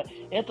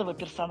 Этого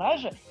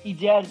персонажа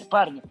идеально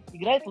парня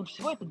играет лучше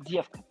всего эта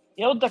девка.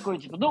 И он такой,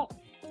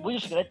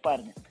 будешь играть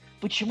парня.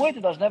 Почему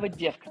это должна быть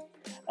девка?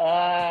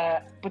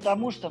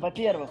 Потому что,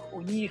 во-первых,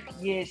 у них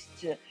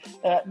есть,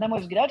 на мой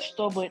взгляд,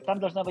 там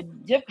должна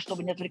быть девка,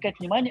 чтобы не отвлекать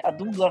внимание от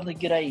двух главных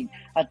героинь.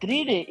 От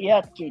Рири и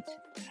от Кэти.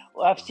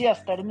 А все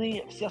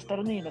остальные,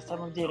 на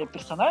самом деле,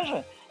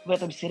 персонажи в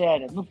этом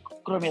сериале,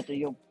 кроме этой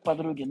ее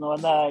подруги, но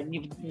она не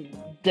в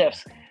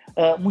Девс,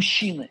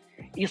 мужчины.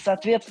 И,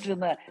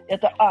 соответственно,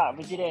 это,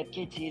 выделяет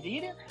Кэти и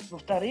Рири,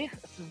 во-вторых,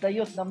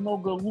 создает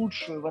намного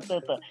лучшую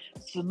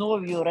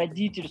сыновью,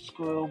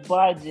 родительскую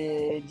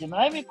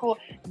бади-динамику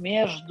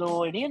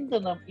между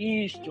Линдоном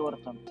и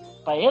Стюартом.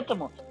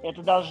 Поэтому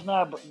это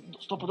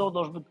стопудово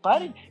должен быть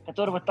парень,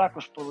 которого так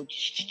уж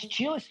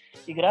получилось,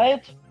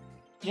 играет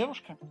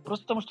девушка,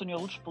 просто потому что у нее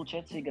лучше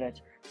получается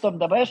играть. Том,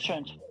 добавишь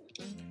что-нибудь?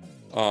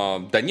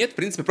 Да нет, в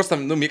принципе, просто,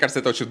 мне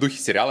кажется, это очень в духе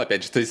сериала,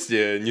 опять же, то есть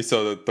не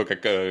все то,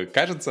 как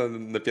кажется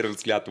на первый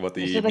взгляд, и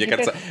мне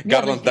кажется,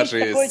 Гарланд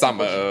даже сам...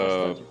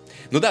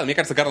 мне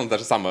кажется, Гарланд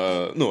даже сам,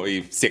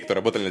 и все, кто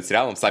работали над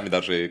сериалом, сами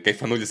даже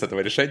кайфанули с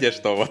этого решения,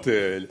 что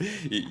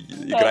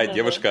играет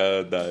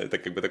девушка, да, это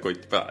как бы такой,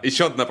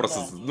 еще одна просто,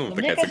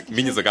 такая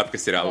мини-загадка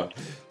сериала.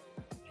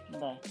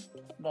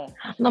 Да.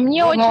 Но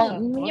мне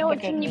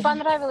очень не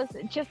понравилось,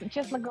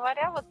 честно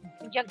говоря,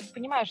 я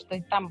понимаю,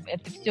 что там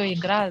это все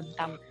игра,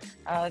 там,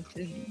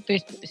 то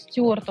есть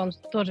Стюарт, он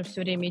тоже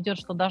все время идет,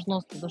 что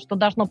должно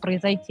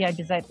произойти,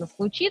 обязательно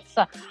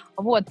случиться,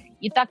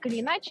 и так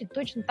или иначе,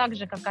 точно так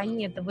же, как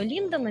они этого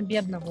Линдона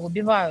бедного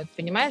убивают,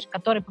 понимаешь,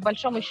 который, по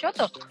большому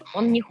счету,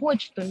 он не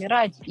хочет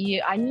умирать, и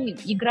они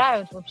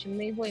играют, в общем,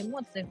 на его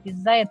эмоциях,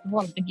 из-за этого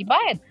он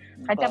погибает,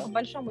 хотя, по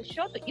большому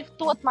счету, и в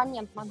тот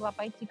момент могла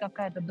пойти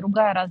какая-то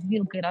другая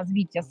развилка и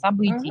развитие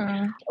событий.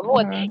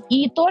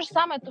 И то же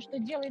самое, то, что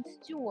делает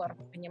Стюарт,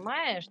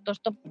 понимаешь? То,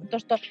 что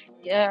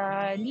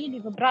Лили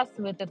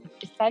выбрасывает этот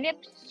пистолет,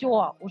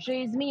 все,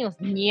 уже изменилось.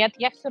 Нет,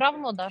 я все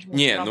равно должна.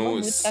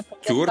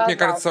 Стюарт, мне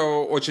кажется,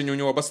 очень у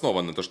него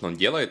обоснованно то, что он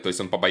делает. То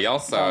есть он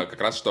побоялся как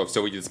раз, что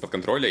все выйдет из-под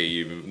контроля.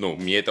 И,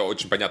 мне это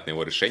очень понятно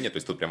его решение. То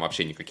есть тут прям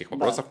вообще никаких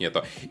вопросов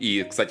нету.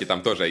 И, кстати,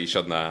 там тоже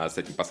еще одна с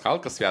этим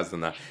пасхалка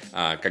связана.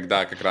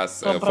 Когда как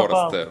раз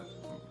Форест...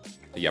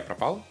 Я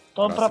пропал?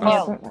 Том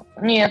пропал.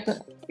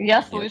 Нет,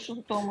 я слышу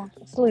Тома.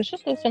 Слышу,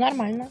 что все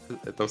нормально.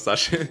 Это у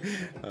Саши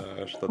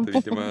что-то,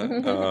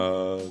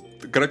 видимо.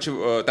 Короче,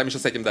 там еще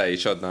с этим,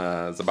 еще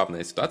одна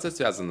забавная ситуация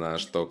связана,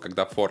 что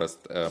когда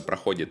Форест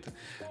проходит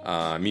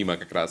мимо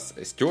как раз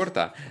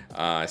Стюарта,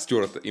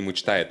 Стюарт ему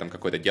читает там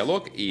какой-то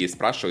диалог и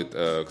спрашивает,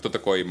 кто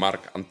такой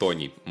Марк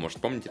Антоний.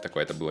 Может, помните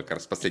такое? Это было как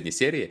раз в последней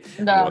серии.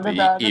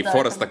 И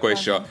Форест такой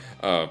еще,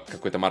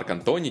 какой-то Марк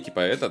Антоний,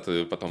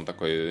 потом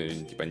такой,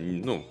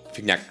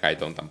 фигня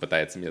какая-то, он там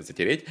пытается меня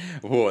затереть.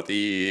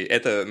 И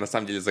это, на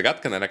самом деле,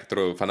 загадка, наверное,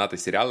 которую фанаты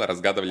сериала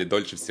разгадывали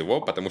дольше всего,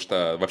 потому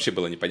что вообще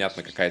было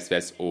непонятно, какая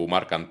связь у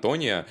Марка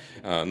Антония,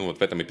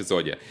 в этом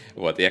эпизоде.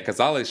 И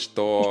оказалось,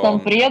 что... Что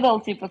он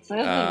предал,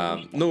 Цезаря?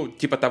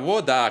 Типа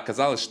того, да,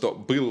 оказалось, что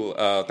был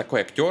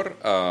такой актер,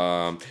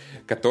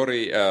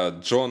 который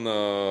Джон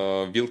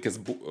Вилкес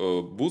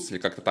Бус, или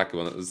как-то так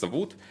его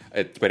зовут,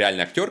 это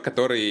реальный актер,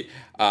 который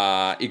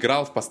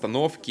играл в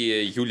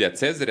постановке Юлия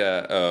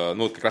Цезаря,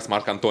 как раз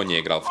Марк Антония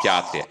играл в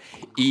театре,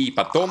 и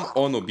потом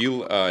он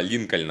убил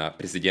Линкольна,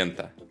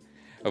 президента.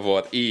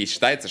 И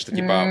считается, что,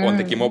 он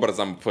таким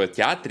образом в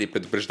театре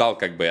предупреждал,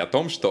 о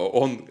том, что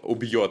он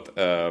убьет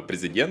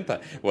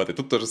президента, и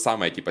тут то же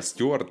самое,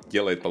 Стюарт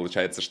делает,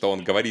 получается, что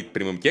он говорит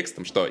прямым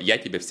текстом, что я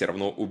тебя все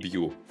равно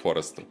убью,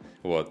 Форесту,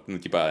 Форест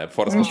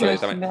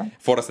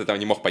этого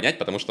не мог понять,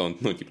 потому что он,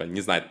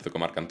 не знает, кто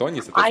такой Марк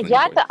Антоний,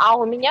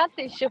 у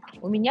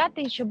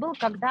меня-то еще был,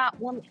 когда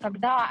он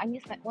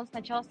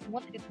сначала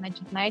смотрит,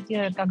 на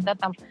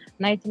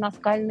эти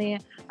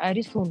наскальные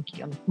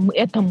рисунки,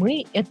 это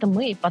мы,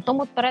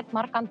 потом отправляет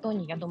Марк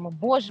Антоний. Я думаю,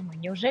 боже мой,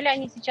 неужели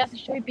они сейчас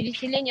еще и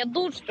переселение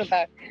душ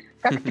туда?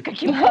 Как-то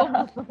каким-то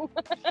образом.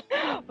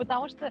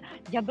 Потому что,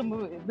 я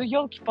думаю,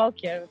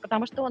 елки-палки,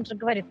 потому что он же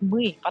говорит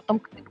мы, потом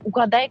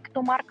угадай,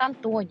 кто Марк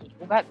Антоний.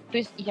 То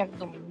есть я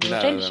думаю,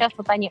 неужели сейчас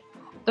они...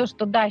 То,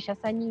 что сейчас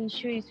они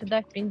еще и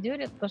сюда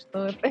впендюрят, то,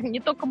 что это не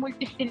только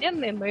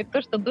мультивселенные, но и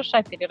то, что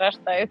душа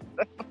перерождается.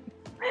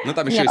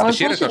 Там еще и с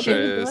пещерой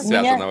тоже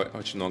связано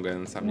очень многое,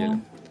 на самом деле.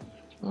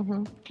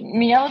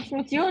 Меня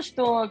смутило,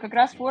 что как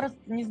раз Форест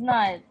не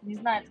знает,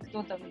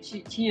 кто там,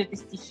 чьи это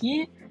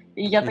стихи.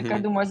 И я такая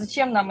думаю,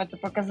 зачем нам это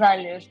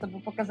показали? Чтобы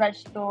показать,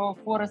 что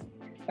Форест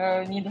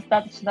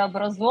недостаточно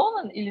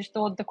образован, или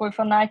что он такой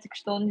фанатик,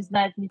 что он не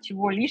знает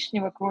ничего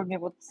лишнего, кроме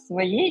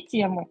своей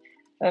темы.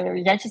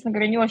 Я, честно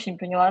говоря, не очень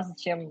поняла,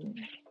 зачем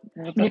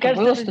Мне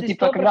кажется, было,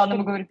 что когда он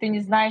ему говорит, ты не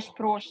знаешь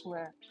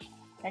прошлое.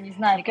 Я не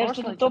знаю, мне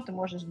кажется, прошлое, это что ты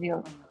можешь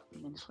делать.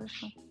 Я не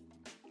слышу.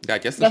 Да,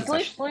 я слышу,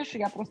 Я слышу,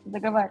 я просто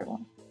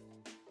договариваю.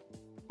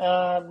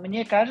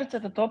 Мне кажется,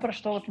 это то, про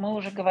что вот мы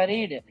уже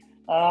говорили.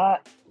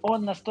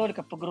 Он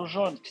настолько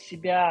погружен в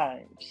себя,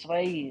 в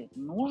свои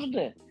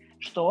нужды,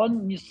 что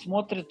он не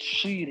смотрит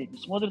шире, не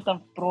смотрит там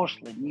в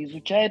прошлое, не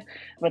изучает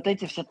вот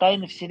эти все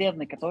тайны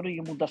вселенной, которые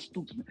ему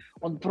доступны.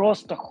 Он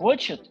просто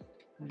хочет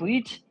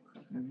быть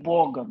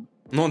Богом.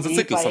 Ну, он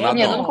зациклился на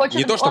поэтому... одном. Нет, он хочет,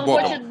 не то, что он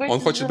Богом. Хочет быть он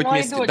хочет быть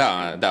вместе.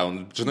 Да,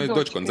 он женой и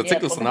дочкой. Он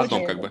зациклился Нет, на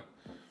одном, как бы.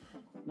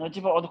 Ну,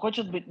 типа, он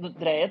хочет быть... Ну,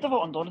 для этого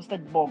он должен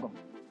стать Богом.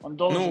 Он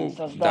должен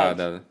создать...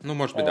 Да. Ну,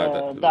 может быть,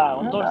 да. Да,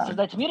 он должен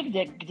создать мир,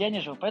 где они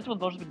живут, поэтому он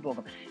должен быть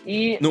Богом.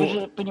 И вы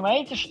же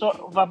понимаете, что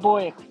в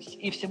обоих,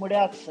 и в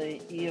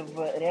симуляции, и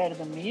в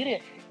реальном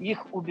мире,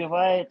 их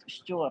убивает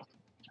Стюарт.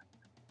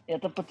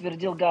 Это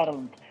подтвердил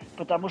Гарланд.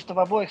 Потому что в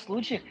обоих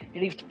случаях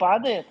лифт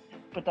падает,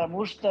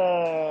 потому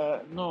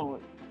что,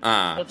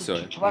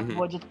 этот чувак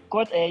вводит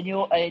код, и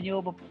они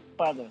оба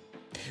падают.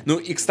 Ну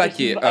и,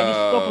 кстати, они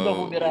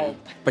стопудово умирают.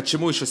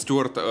 Почему еще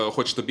Стюарт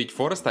хочет убить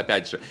Фореста,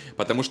 опять же?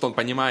 Потому что он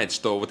понимает,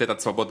 что вот эта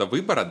свобода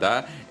выбора,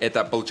 да,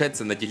 это,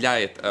 получается,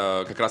 наделяет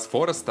как раз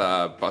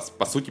Фореста,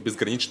 по сути,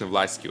 безграничной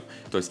властью.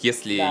 То есть,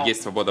 если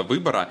есть свобода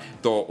выбора,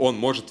 то он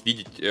может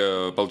видеть,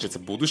 получается,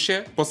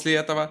 будущее после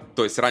этого.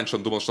 То есть, раньше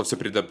он думал, что все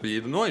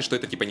предопределено, и что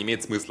это, типа, не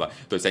имеет смысла.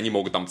 То есть, они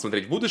могут там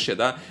смотреть в будущее,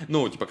 да,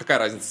 ну, типа, какая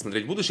разница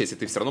смотреть в будущее, если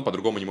ты все равно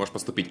по-другому не можешь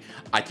поступить.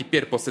 А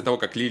теперь, после того,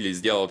 как Лили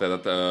сделал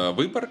этот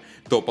выбор,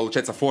 то,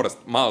 получается, Форест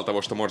мало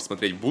того, что может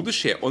смотреть в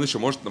будущее, он еще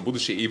может на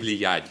будущее и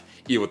влиять.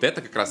 И вот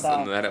это как раз,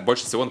 наверное,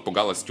 больше всего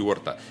напугало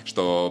Стюарта,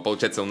 что,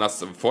 получается, у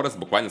нас Форест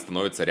буквально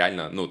становится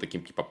реально, ну,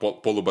 таким, типа,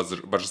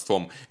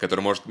 полубожеством,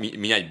 который может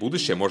менять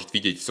будущее, может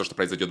видеть все, что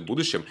произойдет в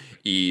будущем,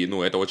 и,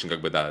 ну, это очень,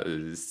 как бы, да,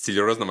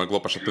 серьезно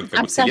могло пошатнуть,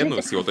 как бы,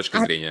 вселенную с его точки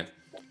зрения.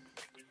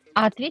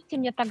 А ответьте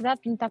мне тогда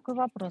на такой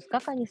вопрос.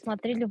 Как они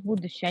смотрели в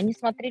будущее? Они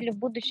смотрели в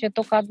будущее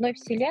только одной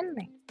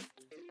вселенной?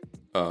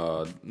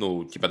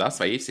 Ну, типа, да,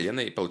 своей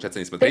вселенной, получается,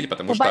 не смотрели,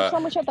 потому что... По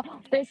большому счету,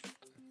 то есть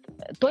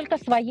только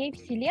своей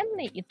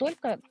вселенной и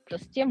только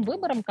с тем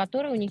выбором,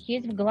 который у них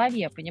есть в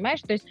голове,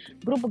 понимаешь? То есть,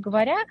 грубо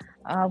говоря,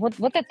 вот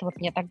это вот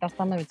мне тогда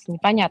становится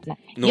непонятно.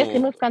 Если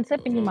мы в конце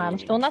понимаем,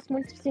 что у нас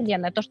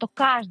мультивселенная, то что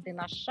каждый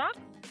наш шаг,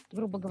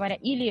 грубо говоря,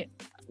 или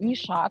не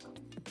шаг,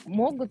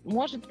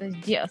 может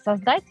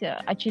создать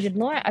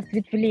очередное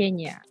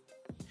ответвление.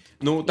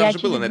 Ну, там же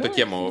было на эту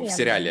тему в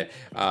сериале.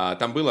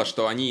 Там было,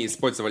 что они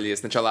использовали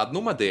сначала одну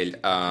модель,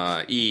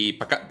 и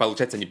пока,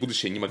 получается, они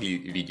будущее не могли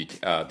видеть.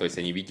 То есть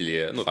они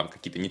видели, ну, там,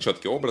 какие-то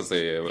нечеткие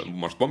образы,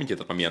 может, помните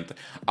этот момент?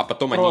 А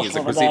потом они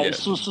загрузили...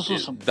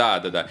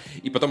 Да.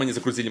 И потом они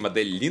загрузили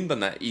модель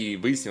Линдона, и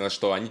выяснилось,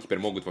 что они теперь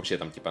могут вообще,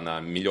 там, типа,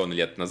 на миллионы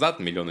лет назад,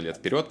 миллионы лет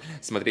вперед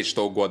смотреть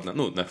что угодно.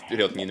 Ну,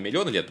 вперед не на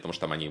миллионы лет, потому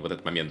что там они, вот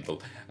этот момент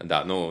был,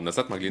 да, но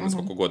назад могли на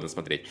сколько угодно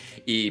смотреть.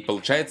 И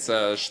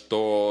получается,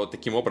 что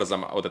таким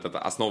образом вот этот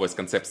основываясь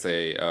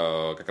концепцией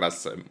как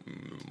раз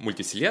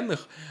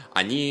мультивселенных,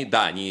 они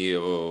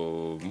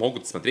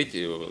могут смотреть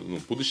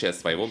будущее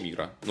своего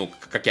мира. Ну,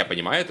 как я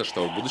понимаю, это,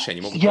 что будущее они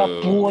могут... Я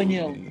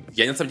понял.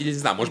 Я на самом деле не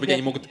знаю, может быть,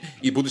 они могут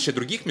и будущее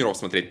других миров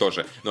смотреть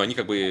тоже, но они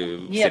как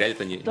бы в сериале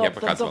это не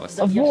показывалось.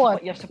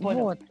 Я все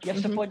понял.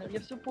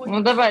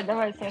 Ну,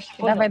 давай, Саша.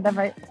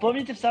 Давай.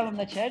 Помните в самом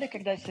начале,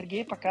 когда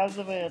Сергей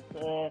показывает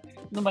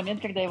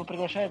момент, когда его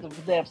приглашают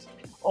в Devs,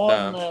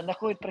 он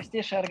находит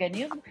простейший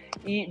организм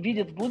и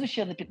видит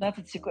будущее на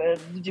 15 секунд,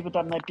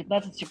 на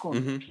 15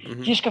 секунд.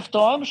 Фишка в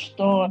том,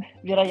 что,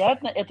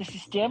 вероятно, эта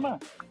система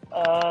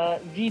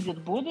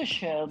видит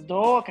будущее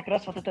до как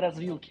раз вот этой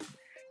развилки.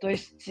 То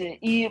есть,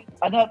 и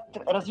она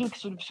развилки,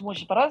 судя по всему,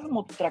 очень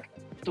по-разному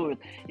трактует,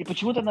 и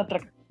почему-то она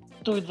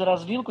трактует за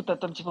развилку,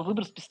 там, типа,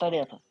 выброс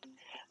пистолета.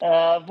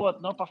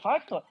 Но по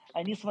факту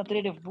они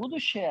смотрели в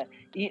будущее,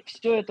 и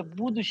все это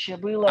будущее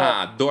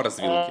было... до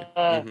развилки.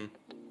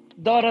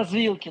 До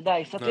развилки, да,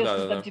 и,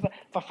 соответственно, там, типа,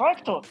 по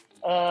факту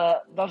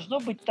должно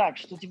быть так,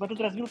 что, типа,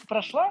 эта развилка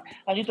прошла,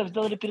 они там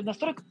сделали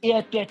перенастройку, и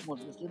опять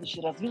можно на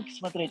следующей развилке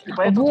смотреть. И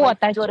поэтому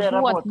теория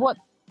работает.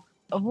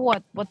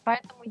 Вот,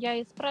 поэтому я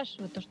и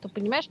спрашиваю то, что,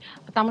 понимаешь,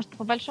 потому что,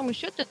 по большому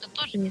счету, это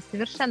тоже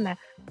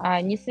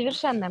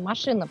несовершенная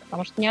машина,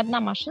 потому что ни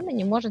одна машина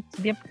не может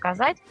тебе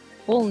показать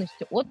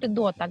полностью от и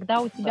до.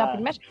 Тогда у тебя,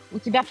 понимаешь, у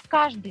тебя в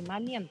каждый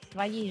момент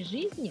своей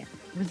жизни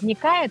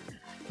возникает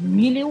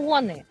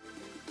миллионы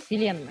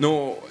вселенных.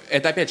 Ну,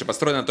 это, опять же,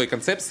 построено на той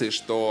концепции,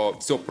 что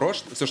все,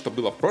 что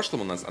было в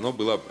прошлом у нас, оно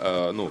было,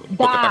 только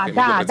так и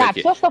могло произойти.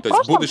 Все, что в прошлом,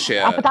 есть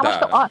будущее,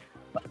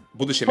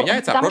 будущее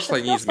меняется, а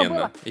прошлое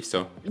неизменно, и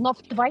все. Но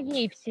в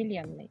твоей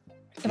вселенной.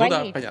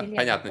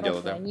 Понятное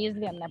дело, да.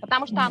 Неизменное,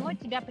 потому что оно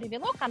тебя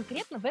привело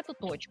конкретно в эту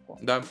точку.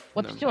 Да.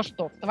 Все,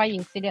 что в твоей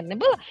вселенной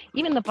было,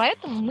 именно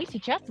поэтому мы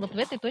сейчас вот в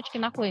этой точке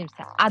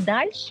находимся. А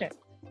дальше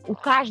у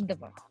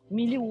каждого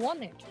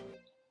миллионы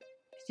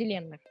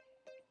вселенных.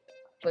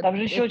 Там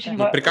же еще очень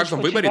при каждом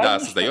выборе,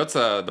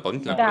 создается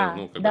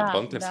дополнительная,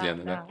 дополнительная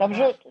вселенная. Да. Там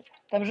же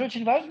там же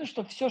очень важно,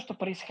 что все, что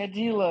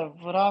происходило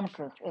в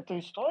рамках этой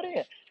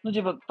истории, ну,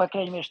 типа, по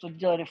крайней мере, что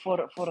делали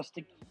Форест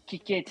и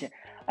Кетти,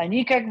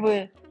 они как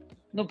бы,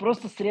 ну,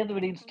 просто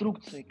следовали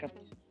инструкции,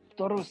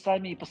 которую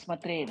сами и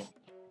посмотрели.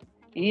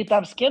 И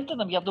там с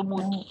Кентоном, я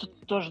думаю,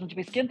 тоже, ну,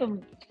 типа, и с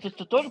Кентоном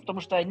тоже, потому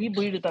что они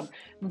были там,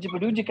 ну, типа,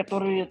 люди,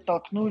 которые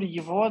толкнули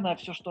его на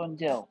все, что он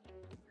делал.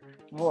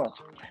 Вот.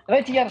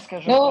 Давайте я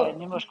расскажу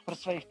немножко про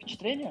свои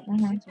впечатления.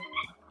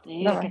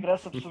 И как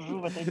раз обсужу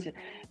вот эти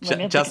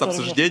моменты, час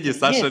обсуждений,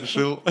 Саша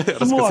решил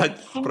рассказать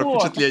про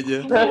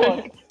впечатления.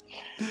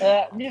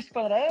 Мне все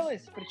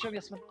понравилось, причем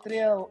я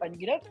смотрел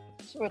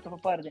аннигиляцию этого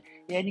парня,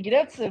 и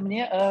аннигиляция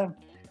мне,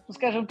 ну,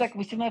 скажем так,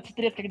 18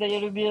 лет, когда я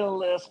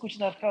любил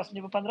скучный артхаус,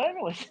 мне бы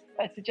понравилось,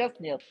 а сейчас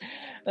нет.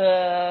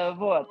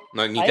 Вот.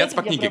 Но аннигиляция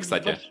по книге,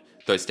 кстати.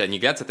 То есть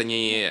аннигиляция — это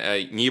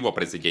не его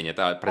произведение,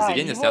 это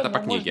произведение снято по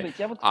книге.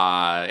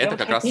 А это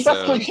как раз...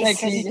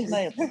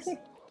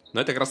 Но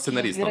это как раз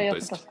сценаристом, то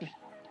есть.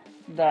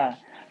 Да.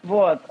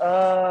 Вот.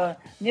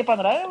 Мне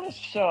понравилось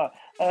все.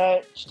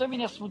 Что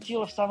меня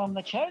смутило в самом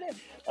начале,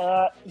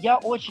 я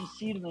очень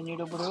сильно не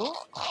люблю,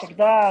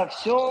 когда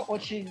все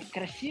очень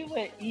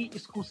красивое и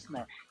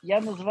искусственное. Я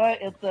называю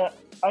это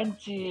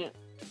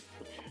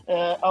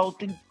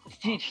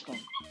антиаутентичным.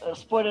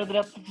 Спойлер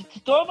для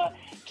Тома,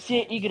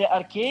 все игры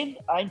Аркейн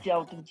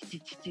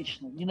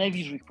антиаутентичны.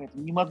 Ненавижу их,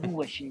 поэтому не могу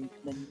вообще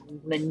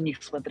на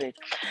них смотреть.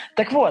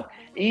 Так вот,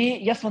 и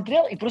я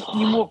смотрел и просто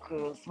не мог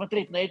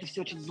смотреть на эти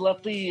все очень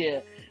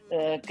золотые,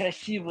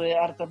 красивые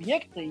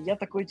арт-объекты. Я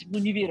такой, типа, ну,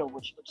 не верил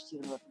очень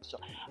сильно в это все.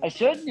 А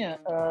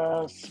сегодня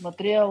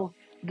смотрел...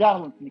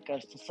 Гарланд, мне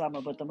кажется, сам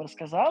об этом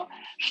рассказал,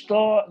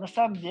 что на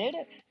самом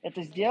деле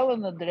это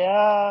сделано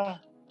для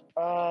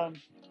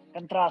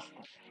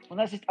контраста. У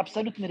нас есть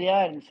абсолютно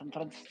реальный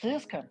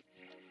Сан-Франциско,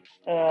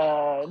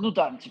 ну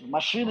там, типа,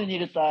 машины не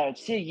летают,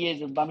 все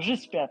ездят, бомжи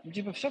спят, ну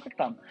типа все как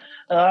там.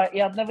 И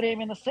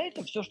одновременно с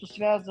этим все, что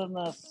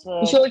связано с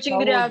еще очень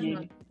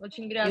грязно.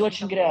 Очень грязно. И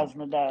очень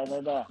грязно, да.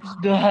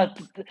 Да,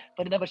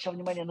 Полина обращала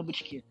внимание на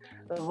бычки.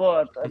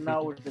 Вот,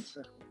 на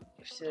улицах.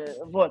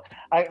 Вот.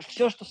 А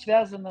все, что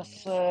связано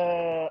с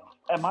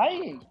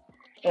Майей,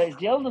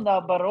 сделано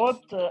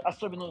наоборот,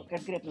 особенно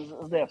конкретно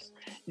с Devs,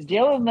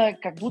 сделано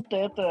как будто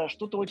это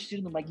что-то очень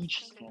сильно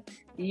магическое.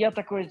 И я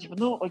такой, типа,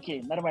 ну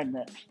окей,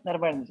 нормально.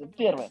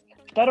 Первое.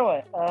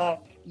 Второе.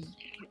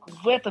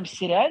 В этом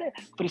сериале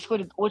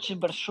происходит очень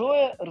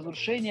большое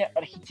разрушение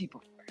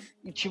архетипов.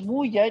 И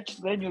чему я,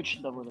 честно говоря, не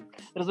очень доволен.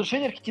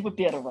 Разрушение архетипа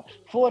первого.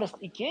 Форест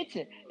и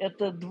Кетти –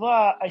 это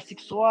два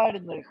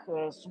асексуальных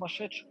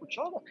сумасшедших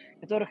ученых,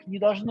 которых не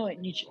должно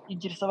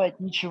интересовать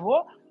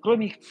ничего,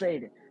 кроме их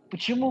цели.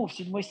 Почему в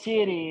 7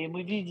 серии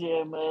мы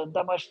видим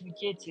домашнюю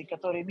Кетти,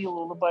 которые мило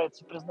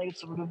улыбаются и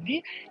признаются в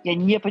любви, я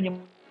не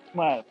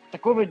понимаю.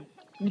 Такого,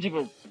 ну,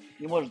 типа,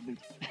 не может быть.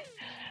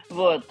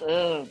 Вот.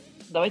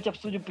 Давайте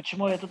обсудим,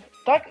 почему это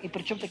так, и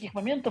причем таких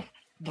моментов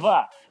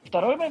два.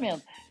 Второй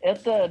момент –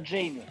 это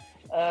Джейми.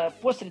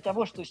 После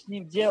того, что с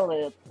ним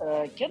делает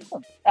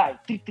Кентон,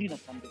 три на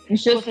самом деле.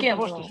 Еще после с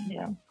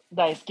Кентоном,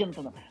 да, и с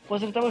Кентоном.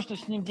 После того, что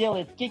с ним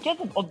делает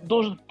Кентон, он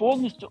должен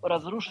полностью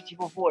разрушить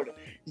его волю.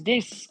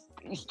 Здесь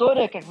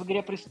история, как в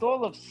 «Игре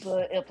престолов» с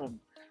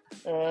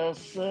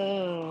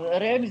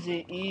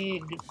Рэмзи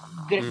и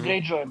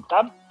Грейджоем.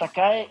 Там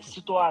такая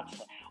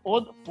ситуация.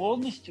 Он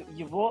полностью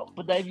его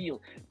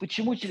подавил.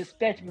 Почему через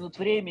 5 минут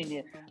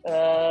времени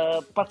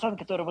пацан,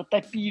 которого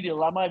топили,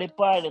 ломали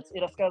палец и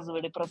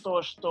рассказывали про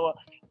то, что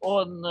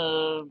он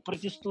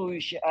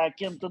протестующий, а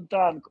Кентон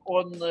Танк,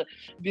 он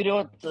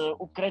берет,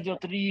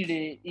 украдет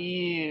Рилли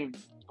и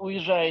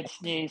уезжает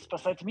с ней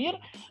спасать мир,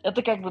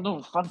 это как бы, ну,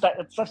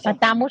 это совсем...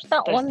 Потому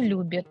что он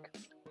любит.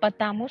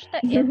 Потому что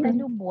это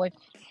любовь.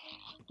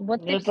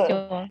 Вот и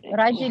все.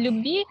 Ради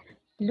любви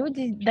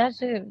люди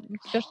даже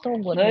все что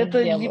угодно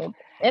делают.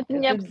 Это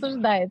не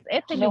обсуждается.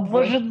 Это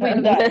любовь. Может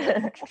быть, да.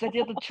 Кстати,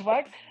 этот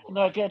чувак,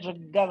 но опять же,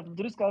 Гард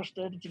Дрю сказал,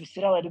 что это типа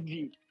сериал о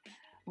любви.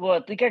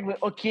 Вот, и как бы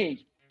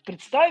окей,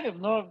 представим,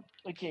 но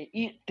окей.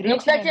 И ну,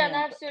 кстати, момент.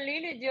 Она все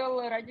Лили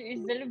делала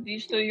из-за любви,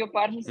 что ее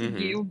парни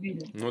Сергея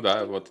убили. Ну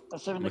да, вот.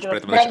 Особенно мы в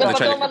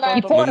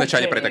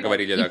начале про это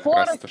говорили, да, как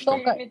раз.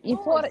 И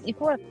Форест,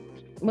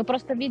 мы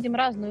просто видим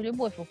разную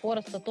любовь. У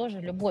Фореста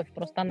тоже любовь,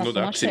 просто она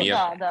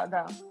сумасшедшая.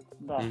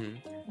 Да.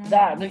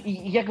 Да, ну и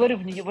я говорю,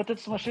 вот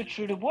эту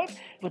сумасшедшую любовь,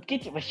 вот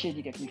Кетти вообще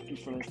никак не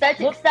вписывается.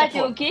 Кстати,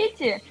 у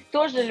Кетти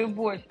тоже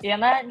любовь, и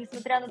она,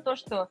 несмотря на то,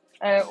 что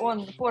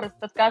Форест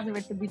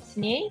отказывается быть с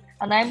ней,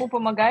 она ему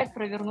помогает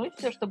провернуть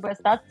все, чтобы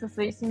остаться со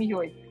своей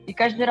семьей. И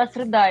каждый раз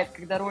рыдает,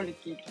 когда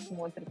ролики эти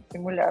смотрят,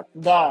 симуляцию.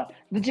 Да,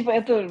 ну типа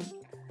это,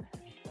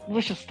 в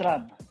общем,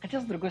 странно. Хотя,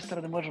 с другой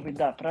стороны, может быть,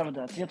 да,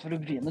 правда, ответ в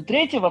любви. Но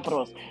третий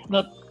вопрос,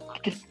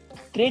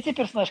 третий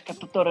персонаж,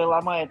 который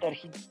ломает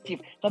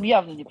архетип, там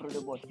явно не про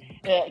любовь.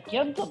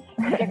 Кентон,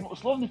 как бы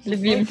условно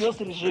цветной пес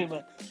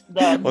режима.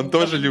 Да, он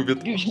тоже любит.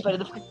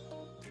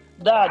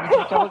 Да,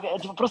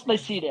 просто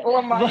насилие.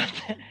 Вот.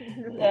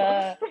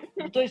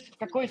 То есть в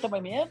какой-то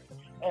момент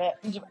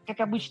как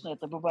обычно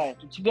это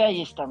бывает, у тебя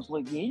есть там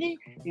злой гений,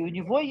 и у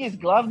него есть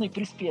главный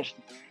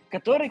приспешник,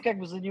 который как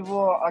бы за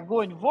него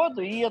огонь,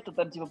 воду, и это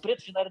там типа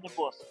предфинальный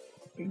босс.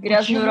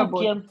 Грязную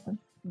работу.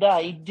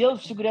 Да, и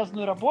делает всю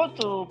грязную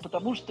работу,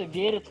 потому что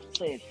верит в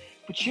цель.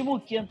 Почему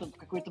Кентон в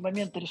какой-то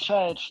момент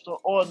решает, что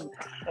он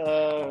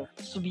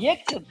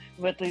субъектен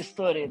в этой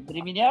истории,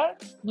 для меня,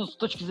 с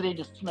точки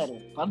зрения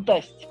сценария,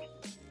 фантастика.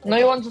 Ну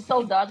и он же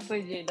солдат, по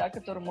идее, да,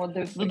 которому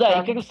отдают приказ.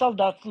 Да, и как бы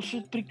солдат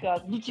слушает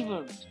приказ.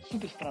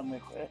 Супер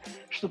странная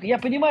штука. Я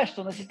понимаю,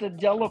 что у нас есть этот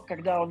диалог,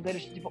 когда он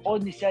говорит, что типа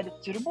он не сядет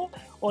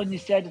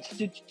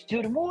в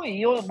тюрьму,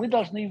 и мы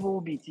должны его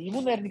убить. И ему,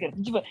 наверное, говорят,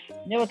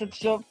 мне вот это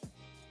все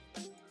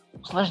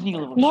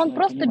усложнило. Но он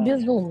просто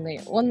безумный.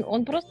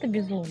 Он просто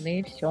безумный,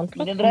 и все. Он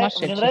просто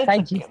сумасшедший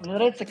садист. Мне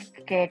нравится,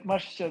 как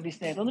Маша все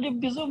объясняет. Он либо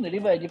безумный,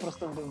 либо они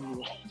просто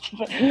влюблены.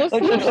 Ну,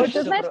 слушай,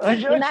 ты знаешь,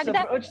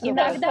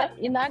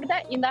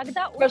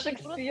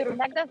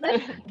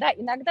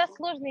 иногда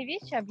сложные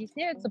вещи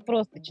объясняются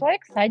просто.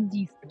 Человек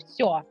садист.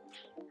 Все.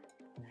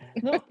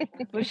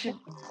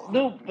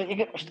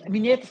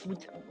 Меня это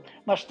смутило.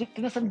 Маш, ты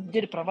на самом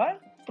деле права,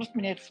 просто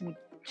меня это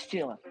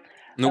смутило.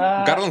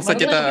 Гарланд,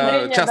 кстати,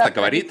 это часто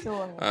говорит,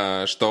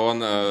 что он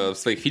в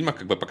своих фильмах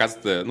как бы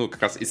показывает,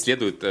 как раз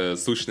исследует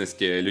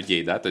сущности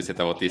людей, да, то есть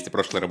это вот, если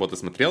прошлые работы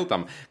смотрел,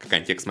 там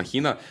какая-нибудь Экс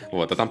Махина,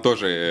 а там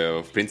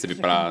тоже, в принципе,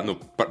 про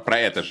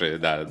это же,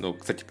 да,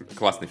 кстати,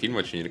 классный фильм,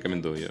 очень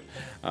рекомендую,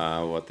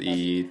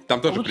 и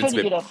там тоже, в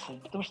принципе...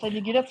 Потому что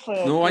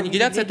аннигиляция...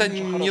 Аннигиляция — это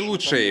не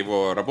лучшая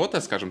его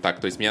работа, скажем так,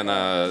 то есть мне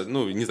она,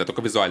 не знаю,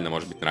 только визуально,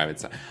 может быть,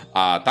 нравится,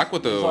 а так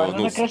вот...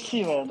 Она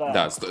красивая, да.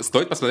 Да,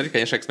 стоит посмотреть,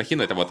 конечно, Экс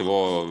Махина, это вот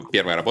его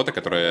первая работа,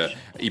 которая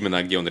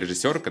именно где он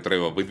режиссер, которая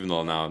его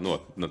выдвинула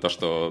на то,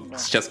 что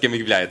сейчас кем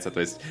является, то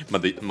есть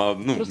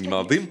не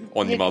молодым,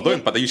 он не молодой,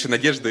 он подающий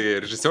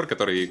надежды режиссер,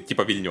 который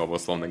типа Вильнёва,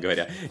 условно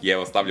говоря. Я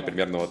его ставлю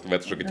примерно вот в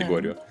эту же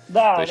категорию.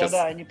 Да.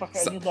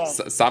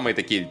 Самые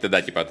такие,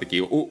 типа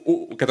такие,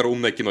 которые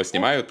умное кино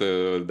снимают,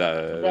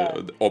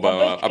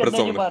 оба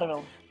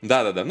образованных.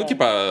 Да.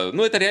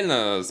 Это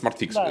реально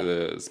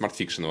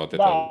смарт-фикшн вот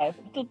это.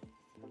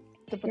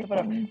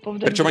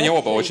 Причем они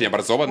оба очень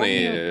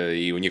образованные,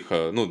 и у них,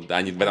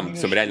 они в этом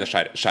всем реально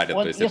шарят,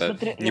 то есть это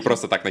не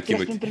просто так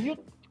накинуть. Интервью,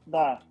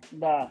 да.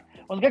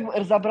 Он как бы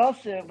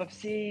разобрался во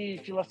всей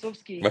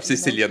философской... Во всей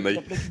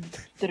вселенной.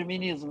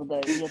 Детерминизм,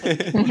 да.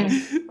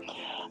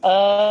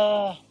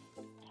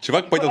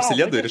 Чувак понял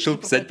вселенную и решил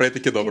писать про это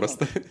кино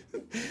просто.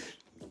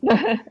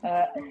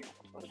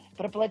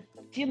 Про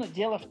плотину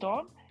дело в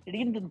том,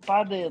 Линдон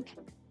падает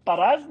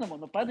по-разному,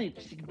 но падает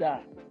всегда.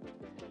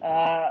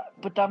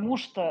 Потому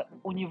что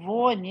у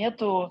него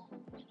нету...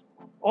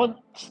 Он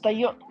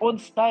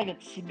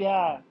ставит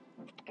себя...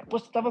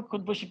 После того, как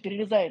он больше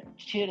перелезает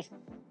через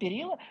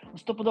перила, он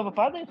стопудово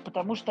падает,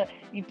 потому что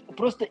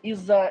просто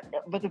из-за...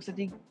 Об этом,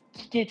 кстати,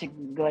 Кетти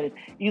говорит.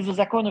 Из-за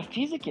законов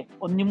физики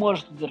он не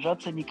может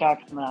удержаться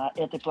никак на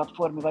этой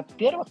платформе,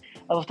 во-первых.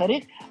 А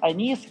во-вторых,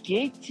 они с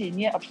Кетти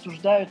не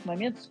обсуждают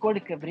момент,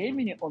 сколько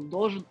времени он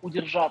должен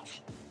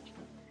удержаться.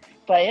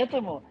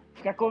 Поэтому...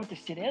 В каком-то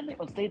вселенной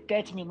он стоит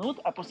 5 минут,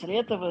 а после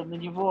этого на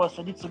него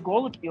садится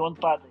голубь, и он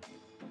падает.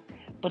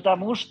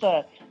 Потому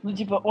что,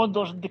 он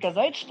должен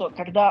доказать, что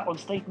когда он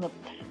стоит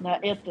на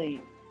этой,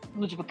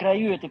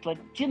 краю этой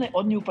плотины,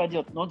 он не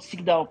упадет, но он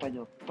всегда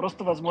упадет.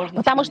 Просто возможно...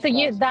 Потому что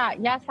есть,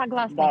 я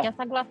согласна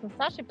с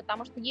Сашей,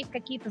 потому что есть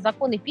какие-то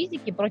законы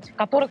физики, против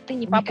которых ты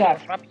не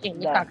попрешь вообще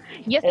никак.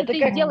 Если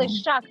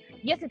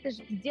ты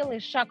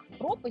сделаешь шаг в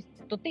пропасть,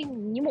 то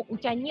у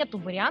тебя нету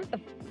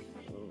вариантов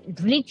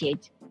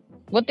взлететь.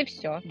 Вот и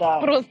все. Да.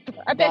 Просто,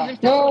 опять же,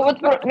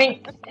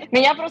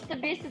 меня просто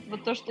бесит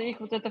вот то, что их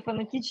вот эта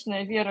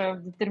фанатичная вера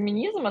в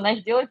детерминизм, она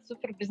их делает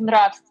супер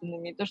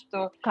безнравственными. То,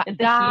 что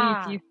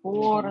это Хейти,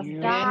 Форест,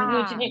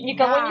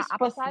 никого не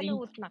спасли.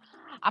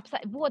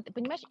 Вот,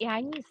 понимаешь, и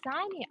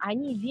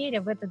они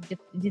веря в этот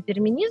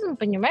детерминизм,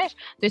 понимаешь,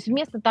 то есть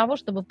вместо того,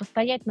 чтобы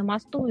постоять на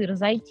мосту и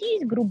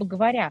разойтись, грубо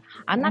говоря,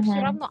 она все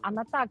равно,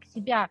 она так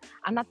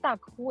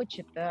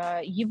хочет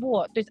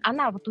его, то есть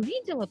она вот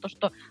увидела то,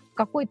 что в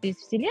какой-то из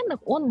вселенных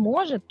он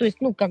может, то есть,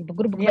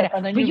 грубо говоря,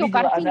 в ее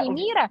картине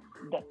мира...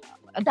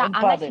 Да,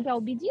 она себя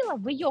убедила,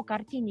 в ее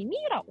картине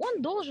мира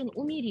он должен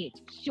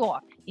умереть. Все.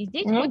 И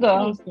здесь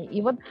песни.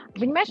 И вот,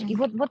 понимаешь, и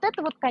вот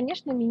это вот,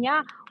 конечно,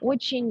 меня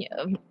очень...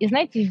 И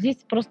знаете, здесь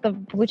просто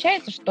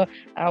получается, что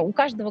у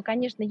каждого,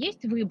 конечно,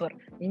 есть выбор,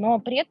 но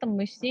при этом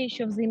мы все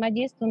еще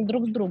взаимодействуем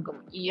друг с другом.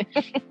 И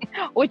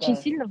очень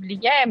сильно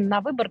влияем на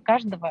выбор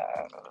каждого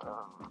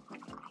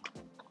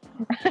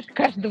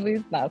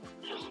из нас.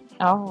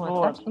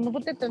 Так что,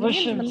 вот это мне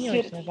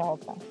очень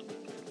жалко.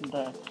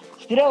 Да.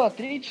 Сериал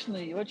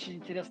отличный и очень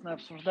интересно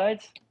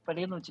обсуждать.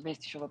 Полина, у тебя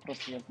есть еще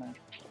вопросы, я знаю.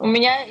 У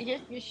меня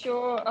есть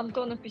еще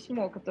Антону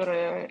письмо,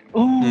 которое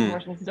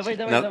можно давай,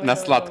 на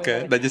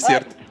сладкое, на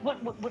десерт.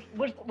 Можно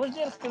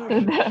я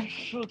расскажу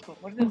шутку?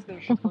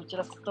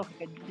 Вчера только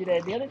ходили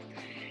обедать,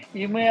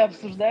 и мы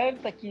обсуждаем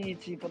такие,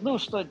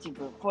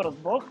 Форест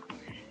Бог,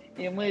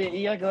 И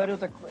я говорю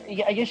так,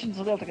 я еще не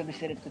задал такая на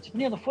серии, типа,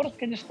 не, ну Форест,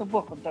 конечно,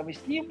 бог, он там и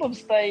с нимбом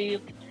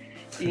стоит,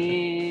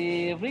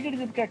 и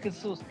выглядит как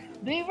Иисус.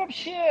 Да и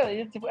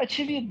вообще, типа,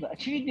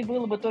 очевиднее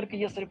было бы только,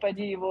 если бы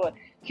они его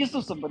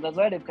Иисусом бы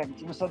назвали, как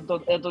типа,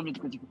 Антон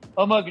такой, типа,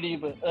 а могли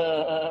бы.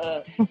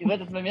 И в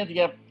этот момент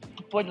я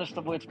понял,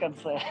 что будет в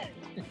конце.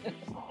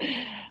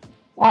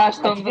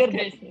 Что он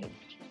воскреснет.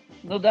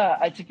 Ну да,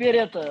 а теперь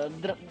это,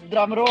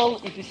 драм-ролл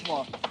и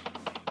письмо.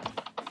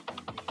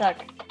 Так.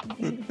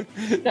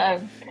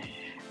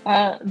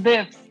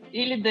 Девс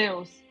или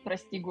Деус,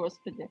 прости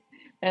господи.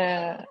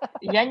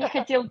 Я не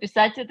хотел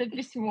писать это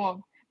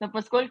письмо, но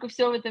поскольку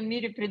все в этом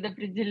мире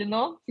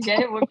предопределено, я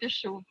его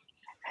пишу.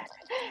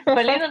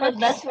 Полина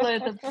назначила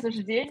это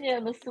обсуждение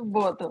на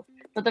субботу,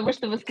 потому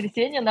что в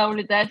воскресенье она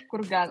улетает в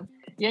Курган.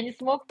 Я не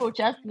смог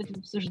поучаствовать в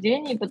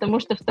обсуждении, потому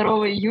что 2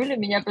 июля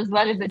меня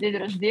позвали на день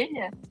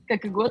рождения,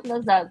 как и год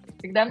назад,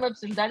 когда мы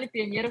обсуждали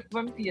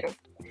пионеров-вампиров.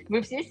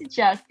 Вы все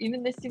сейчас,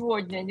 именно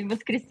сегодня, а не в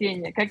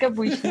воскресенье, как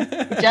обычно,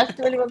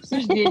 участвовали в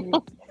обсуждении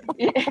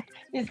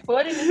и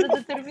спорили за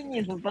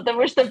детерминизм,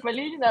 потому что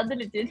Полине надо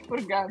лететь в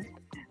Курган.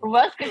 У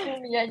вас, как и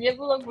у меня, не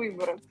было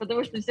выбора,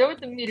 потому что все в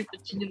этом мире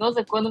подчинено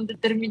законам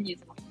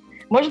детерминизма.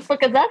 Может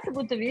показаться,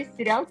 будто весь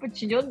сериал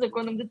подчинен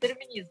законам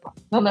детерминизма,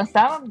 но на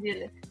самом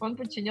деле он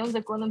подчинен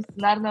законам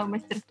сценарного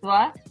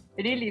мастерства.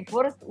 Рилли и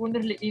Форест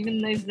умерли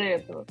именно из-за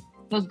этого.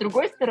 Но с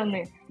другой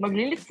стороны,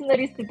 могли ли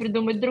сценаристы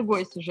придумать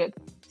другой сюжет?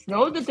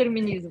 Снова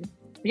детерминизм?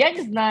 Я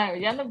не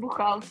знаю, я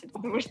набухался,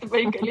 потому что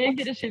мои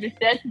коллеги решили в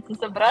пятницу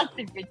собраться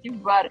и пойти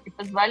в бар, и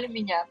позвали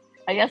меня,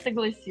 а я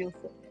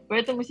согласился.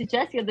 Поэтому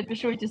сейчас я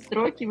допишу эти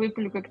строки,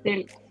 выпилю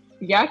коктейль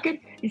 «Якорь»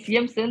 и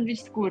съем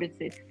сэндвич с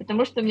курицей,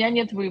 потому что у меня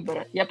нет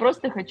выбора. Я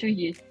просто хочу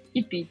есть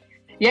и пить.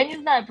 Я не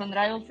знаю,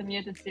 понравился мне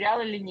этот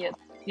сериал или нет.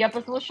 Я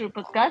послушаю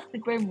подкаст и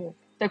пойму.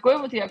 Такой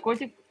вот я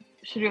котик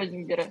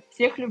Шрёдингера.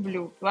 Всех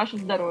люблю. Ваше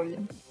здоровье.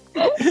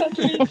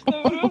 Отлично.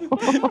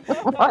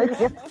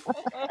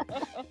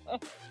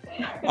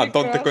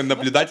 Антон такой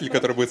наблюдатель,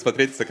 который будет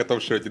смотреть за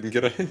котом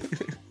Шрёдингера.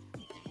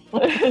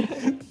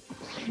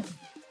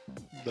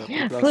 Да,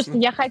 слушайте,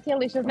 я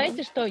хотела еще,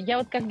 знаете, что я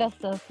вот когда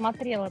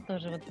смотрела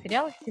тоже вот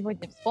сериал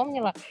сегодня,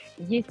 вспомнила,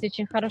 есть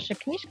очень хорошая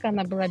книжка,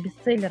 она была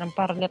бестселлером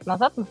пару лет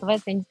назад,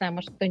 называется, я не знаю,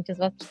 может, кто-нибудь из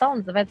вас читал,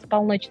 называется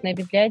 «Полночная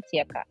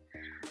библиотека».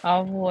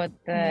 Вот,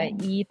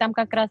 и там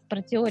как раз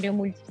про теорию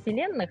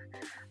мультивселенных,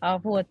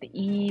 вот,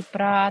 и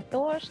про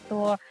то,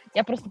 что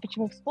я просто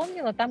почему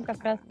вспомнила, там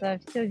как раз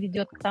все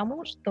ведет к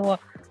тому, что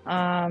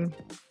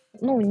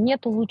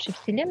нету лучшей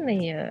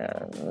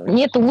вселенной,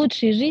 нету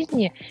лучшей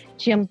жизни,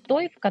 чем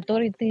той, в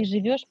которой ты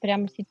живешь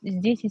прямо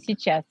здесь и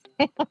сейчас.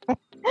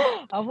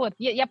 Вот.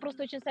 Я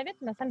просто очень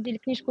советую, на самом деле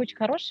книжка очень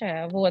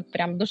хорошая, вот,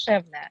 прям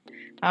душевная,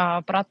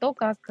 про то,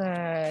 как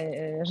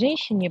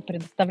женщине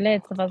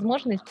предоставляется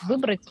возможность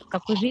выбрать, в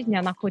какой жизни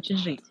она хочет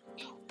жить.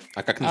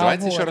 А как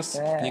называется еще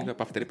раз книга?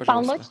 Повтори,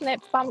 пожалуйста.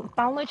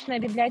 «Полночная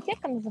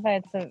библиотека»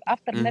 называется,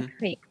 автор Нэт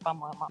Хейк,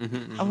 по-моему.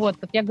 Вот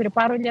я говорю,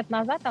 пару лет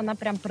назад она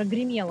прям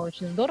прогремела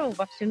очень здорово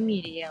во всем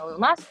мире. У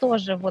нас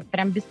тоже вот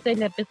прям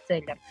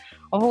бестселлер.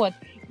 Вот.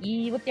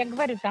 И вот я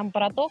говорю там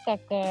про то, как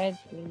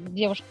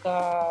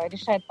девушка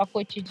решает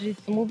покончить жизнь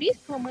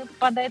самоубийством и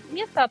попадает в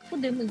место,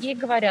 откуда ей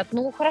говорят,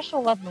 ну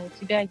хорошо, ладно, у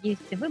тебя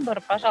есть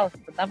выбор,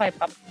 пожалуйста, давай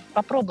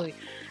попробуй.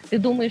 Ты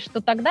думаешь,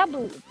 что тогда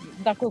был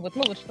такой вот,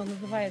 что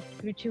называется,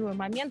 ключевой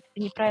момент,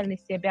 ты неправильно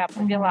себя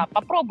повела,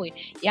 попробуй.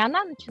 И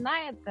она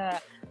начинает,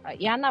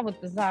 и она вот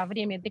за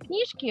время этой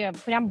книжки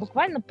прям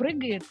буквально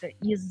прыгает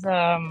из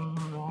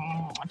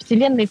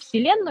вселенной в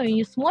вселенную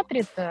и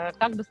смотрит,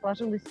 как бы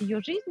сложилась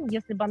ее жизнь,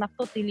 если бы она в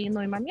тот или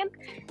иной момент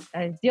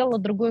сделала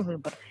другой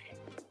выбор.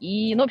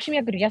 И, в общем,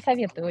 я говорю, я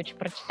советую очень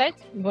прочитать.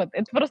 Вот.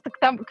 Это просто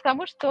к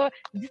тому, что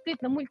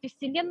действительно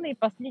мультивселенные в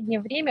последнее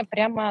время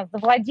прямо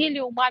завладели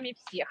умами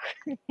всех.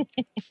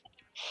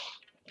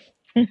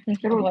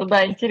 Круто,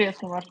 да,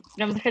 интересно, Маша.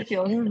 Прям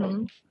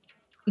захотелось.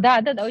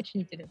 Да,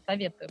 очень интересно,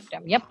 советую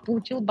прям. Я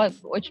получила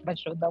очень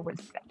большое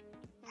удовольствие.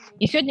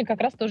 И сегодня как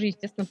раз тоже,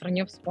 естественно, про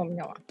нее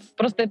вспомнила.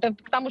 Просто это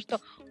потому,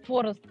 что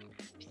Форест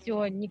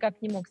все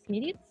никак не мог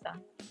смириться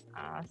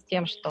с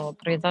тем, что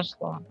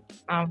произошло.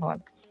 Вот.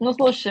 Ну,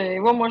 слушай,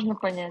 его можно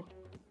понять.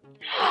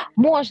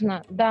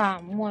 Можно, да,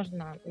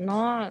 можно.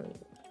 Но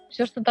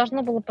все, что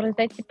должно было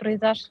произойти,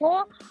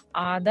 произошло,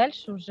 а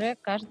дальше уже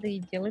каждый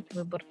делает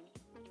выбор.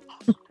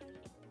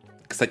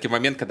 Кстати, в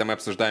момент, когда мы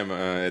обсуждаем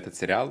этот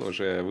сериал,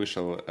 уже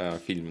вышел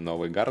фильм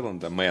новый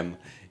Гарланда «Мэн»,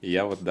 и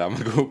я вот, да,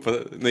 могу...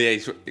 Ну, я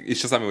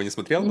еще сам его не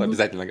смотрел,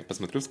 обязательно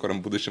посмотрю в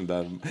скором будущем,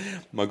 да.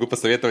 Могу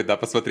посоветовать, да,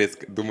 посмотреть.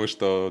 Думаю,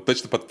 что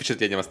точно под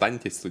впечатлением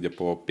останетесь, судя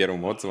по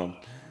первым отзывам.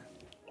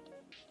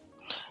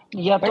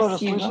 Я тоже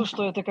слышал,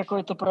 что это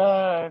какой-то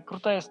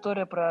крутая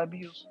история про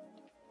абьюз.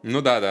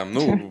 Ну да,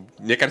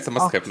 мне кажется,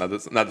 must-have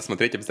надо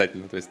смотреть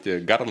обязательно. То есть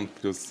Гарланд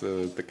плюс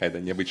такая, да,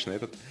 необычная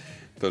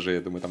тоже,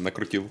 я думаю, там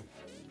накрутил.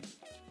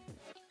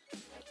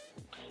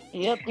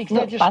 И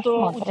кстати,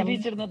 что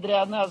удивительно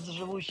для нас,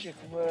 живущих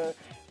в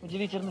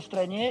удивительной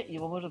стране,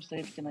 его можно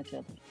посмотреть в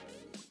кинотеатре.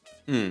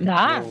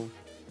 Да.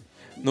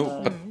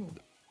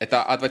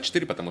 Это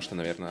А24, потому что,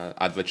 наверное,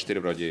 А24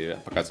 вроде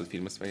показывают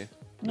фильмы свои.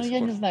 Ну, я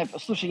не знаю.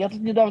 Слушай, я тут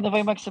недавно в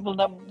IMAX был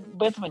на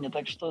Бэтмене,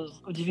 так что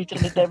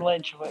удивительный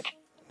таймлайн, чувак.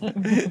 Да.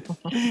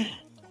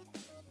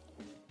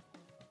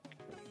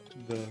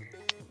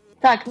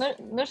 Так,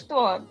 ну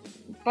что,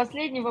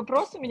 последний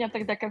вопрос у меня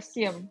тогда ко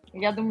всем.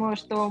 Я думаю,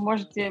 что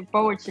можете по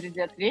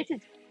очереди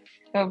ответить.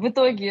 В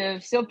итоге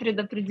все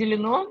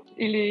предопределено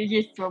или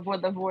есть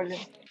свобода воли?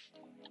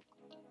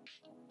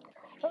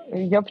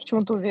 Я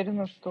почему-то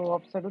уверена, что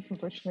абсолютно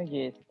точно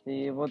есть.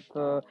 И вот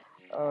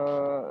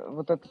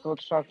этот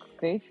вот шаг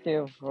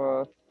Кэти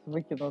с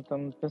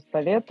выкинутым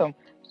пистолетом,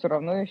 все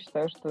равно я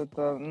считаю, что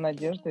это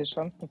надежда и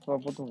шанс на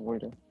свободу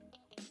воли.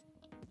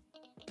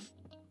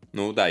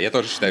 Ну да, я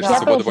тоже считаю, что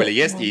свобода воли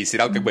есть, и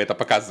сериал как бы это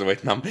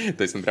показывает нам.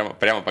 То есть он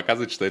прямо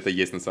показывает, что это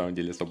есть на самом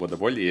деле свобода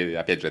воли. И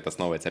опять же, это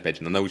основывается опять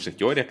же на научных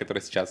теориях,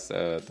 которые сейчас,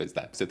 то есть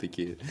да,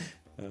 все-таки...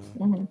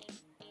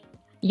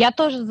 Я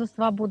тоже за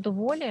свободу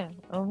воли.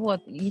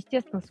 Вот,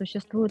 естественно,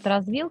 существуют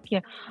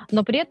развилки,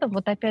 но при этом,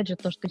 вот опять же,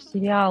 то, что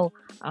сериал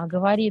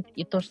говорит,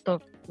 и то,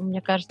 что,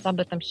 мне кажется, об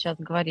этом сейчас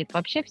говорит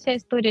вообще вся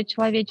история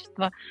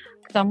человечества,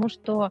 к тому,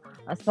 что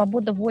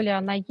свобода воли,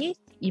 она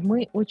есть, и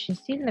мы очень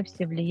сильно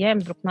все влияем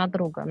друг на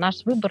друга.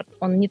 Наш выбор,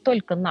 он не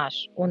только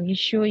наш, он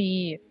еще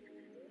и,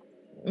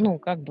 ну,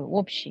 как бы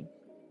общий.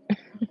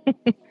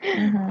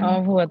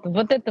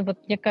 Вот это вот,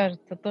 мне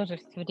кажется, тоже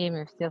все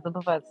время все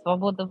забывают.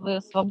 Свобода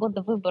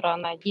выбора,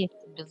 она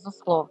есть,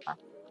 безусловно.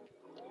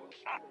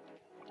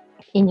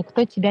 И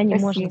никто тебя не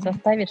может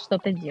заставить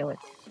что-то делать,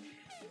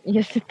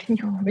 если ты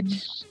не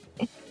хочешь.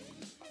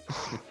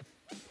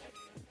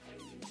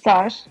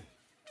 Саш?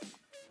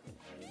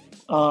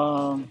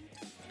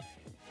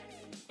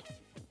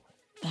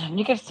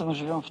 Мне кажется, мы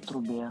живем в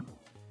трубе.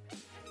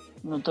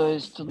 Ну, то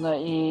есть,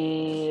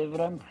 и в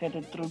рамках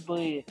этой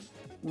трубы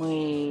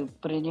мы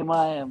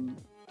принимаем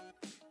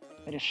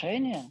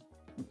решение,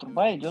 и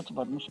труба идет в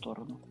одну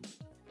сторону.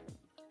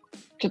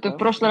 Что-то в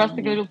прошлый раз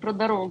ты говорил про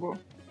дорогу.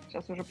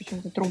 Сейчас уже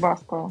почему-то труба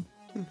стала.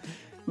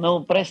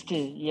 Ну, прости,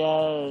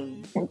 я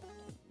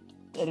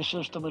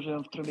решил, что мы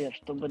живем в трубе,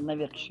 чтобы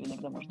наверх еще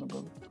иногда можно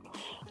было.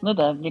 Ну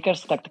да, мне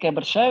кажется, такая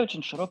большая,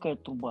 очень широкая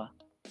труба.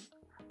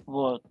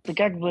 Вот. Ты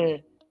как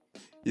бы...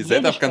 Из-за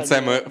этого в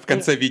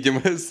конце видим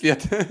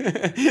свет.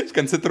 В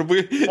конце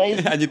трубы,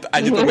 а не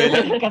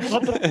туннеля.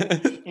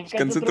 И в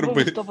конце трубы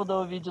мы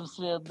стопудово видим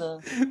свет, да.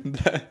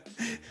 Да.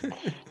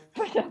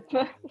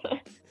 Понятно.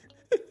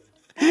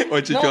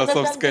 Очень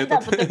философское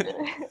это.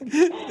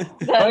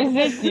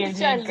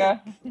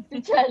 Позитивненько.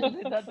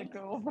 Печальный, да,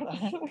 такой образ.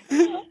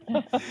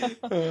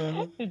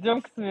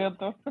 Идем к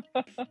свету.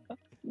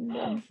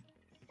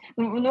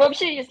 Ну,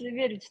 вообще, если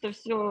верить, что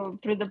все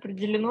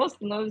предопределено,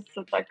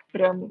 становится так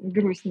прям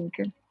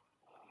грустненько.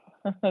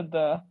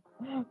 Да,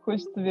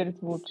 хочется верить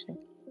в лучшее.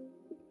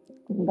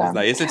 Да. Не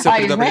знаю, если все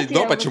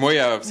предопределено, почему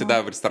я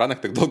всегда в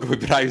ресторанах так долго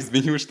выбираю из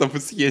меню, чтобы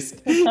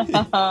съесть?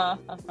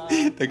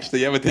 Так что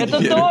я в это не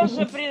верю. Это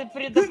тоже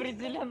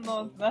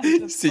предопределено,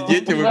 знаете.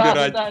 Сидеть и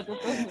выбирать. Да, это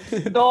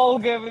тоже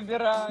долгое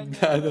выбирание.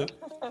 Да.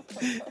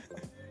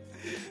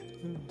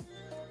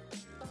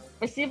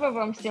 Спасибо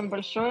вам всем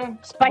большое.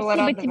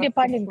 Спасибо тебе,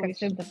 Полинка.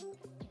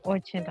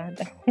 Очень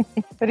рада.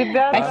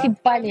 Ребята, спасибо,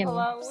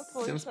 Полина.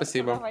 Всем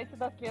спасибо. Давайте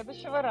до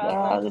следующего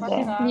раза.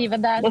 Счастливо,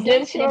 да. До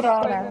следующего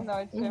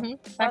раза.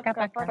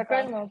 Пока-пока.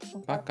 Спокойной ночи.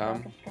 Пока.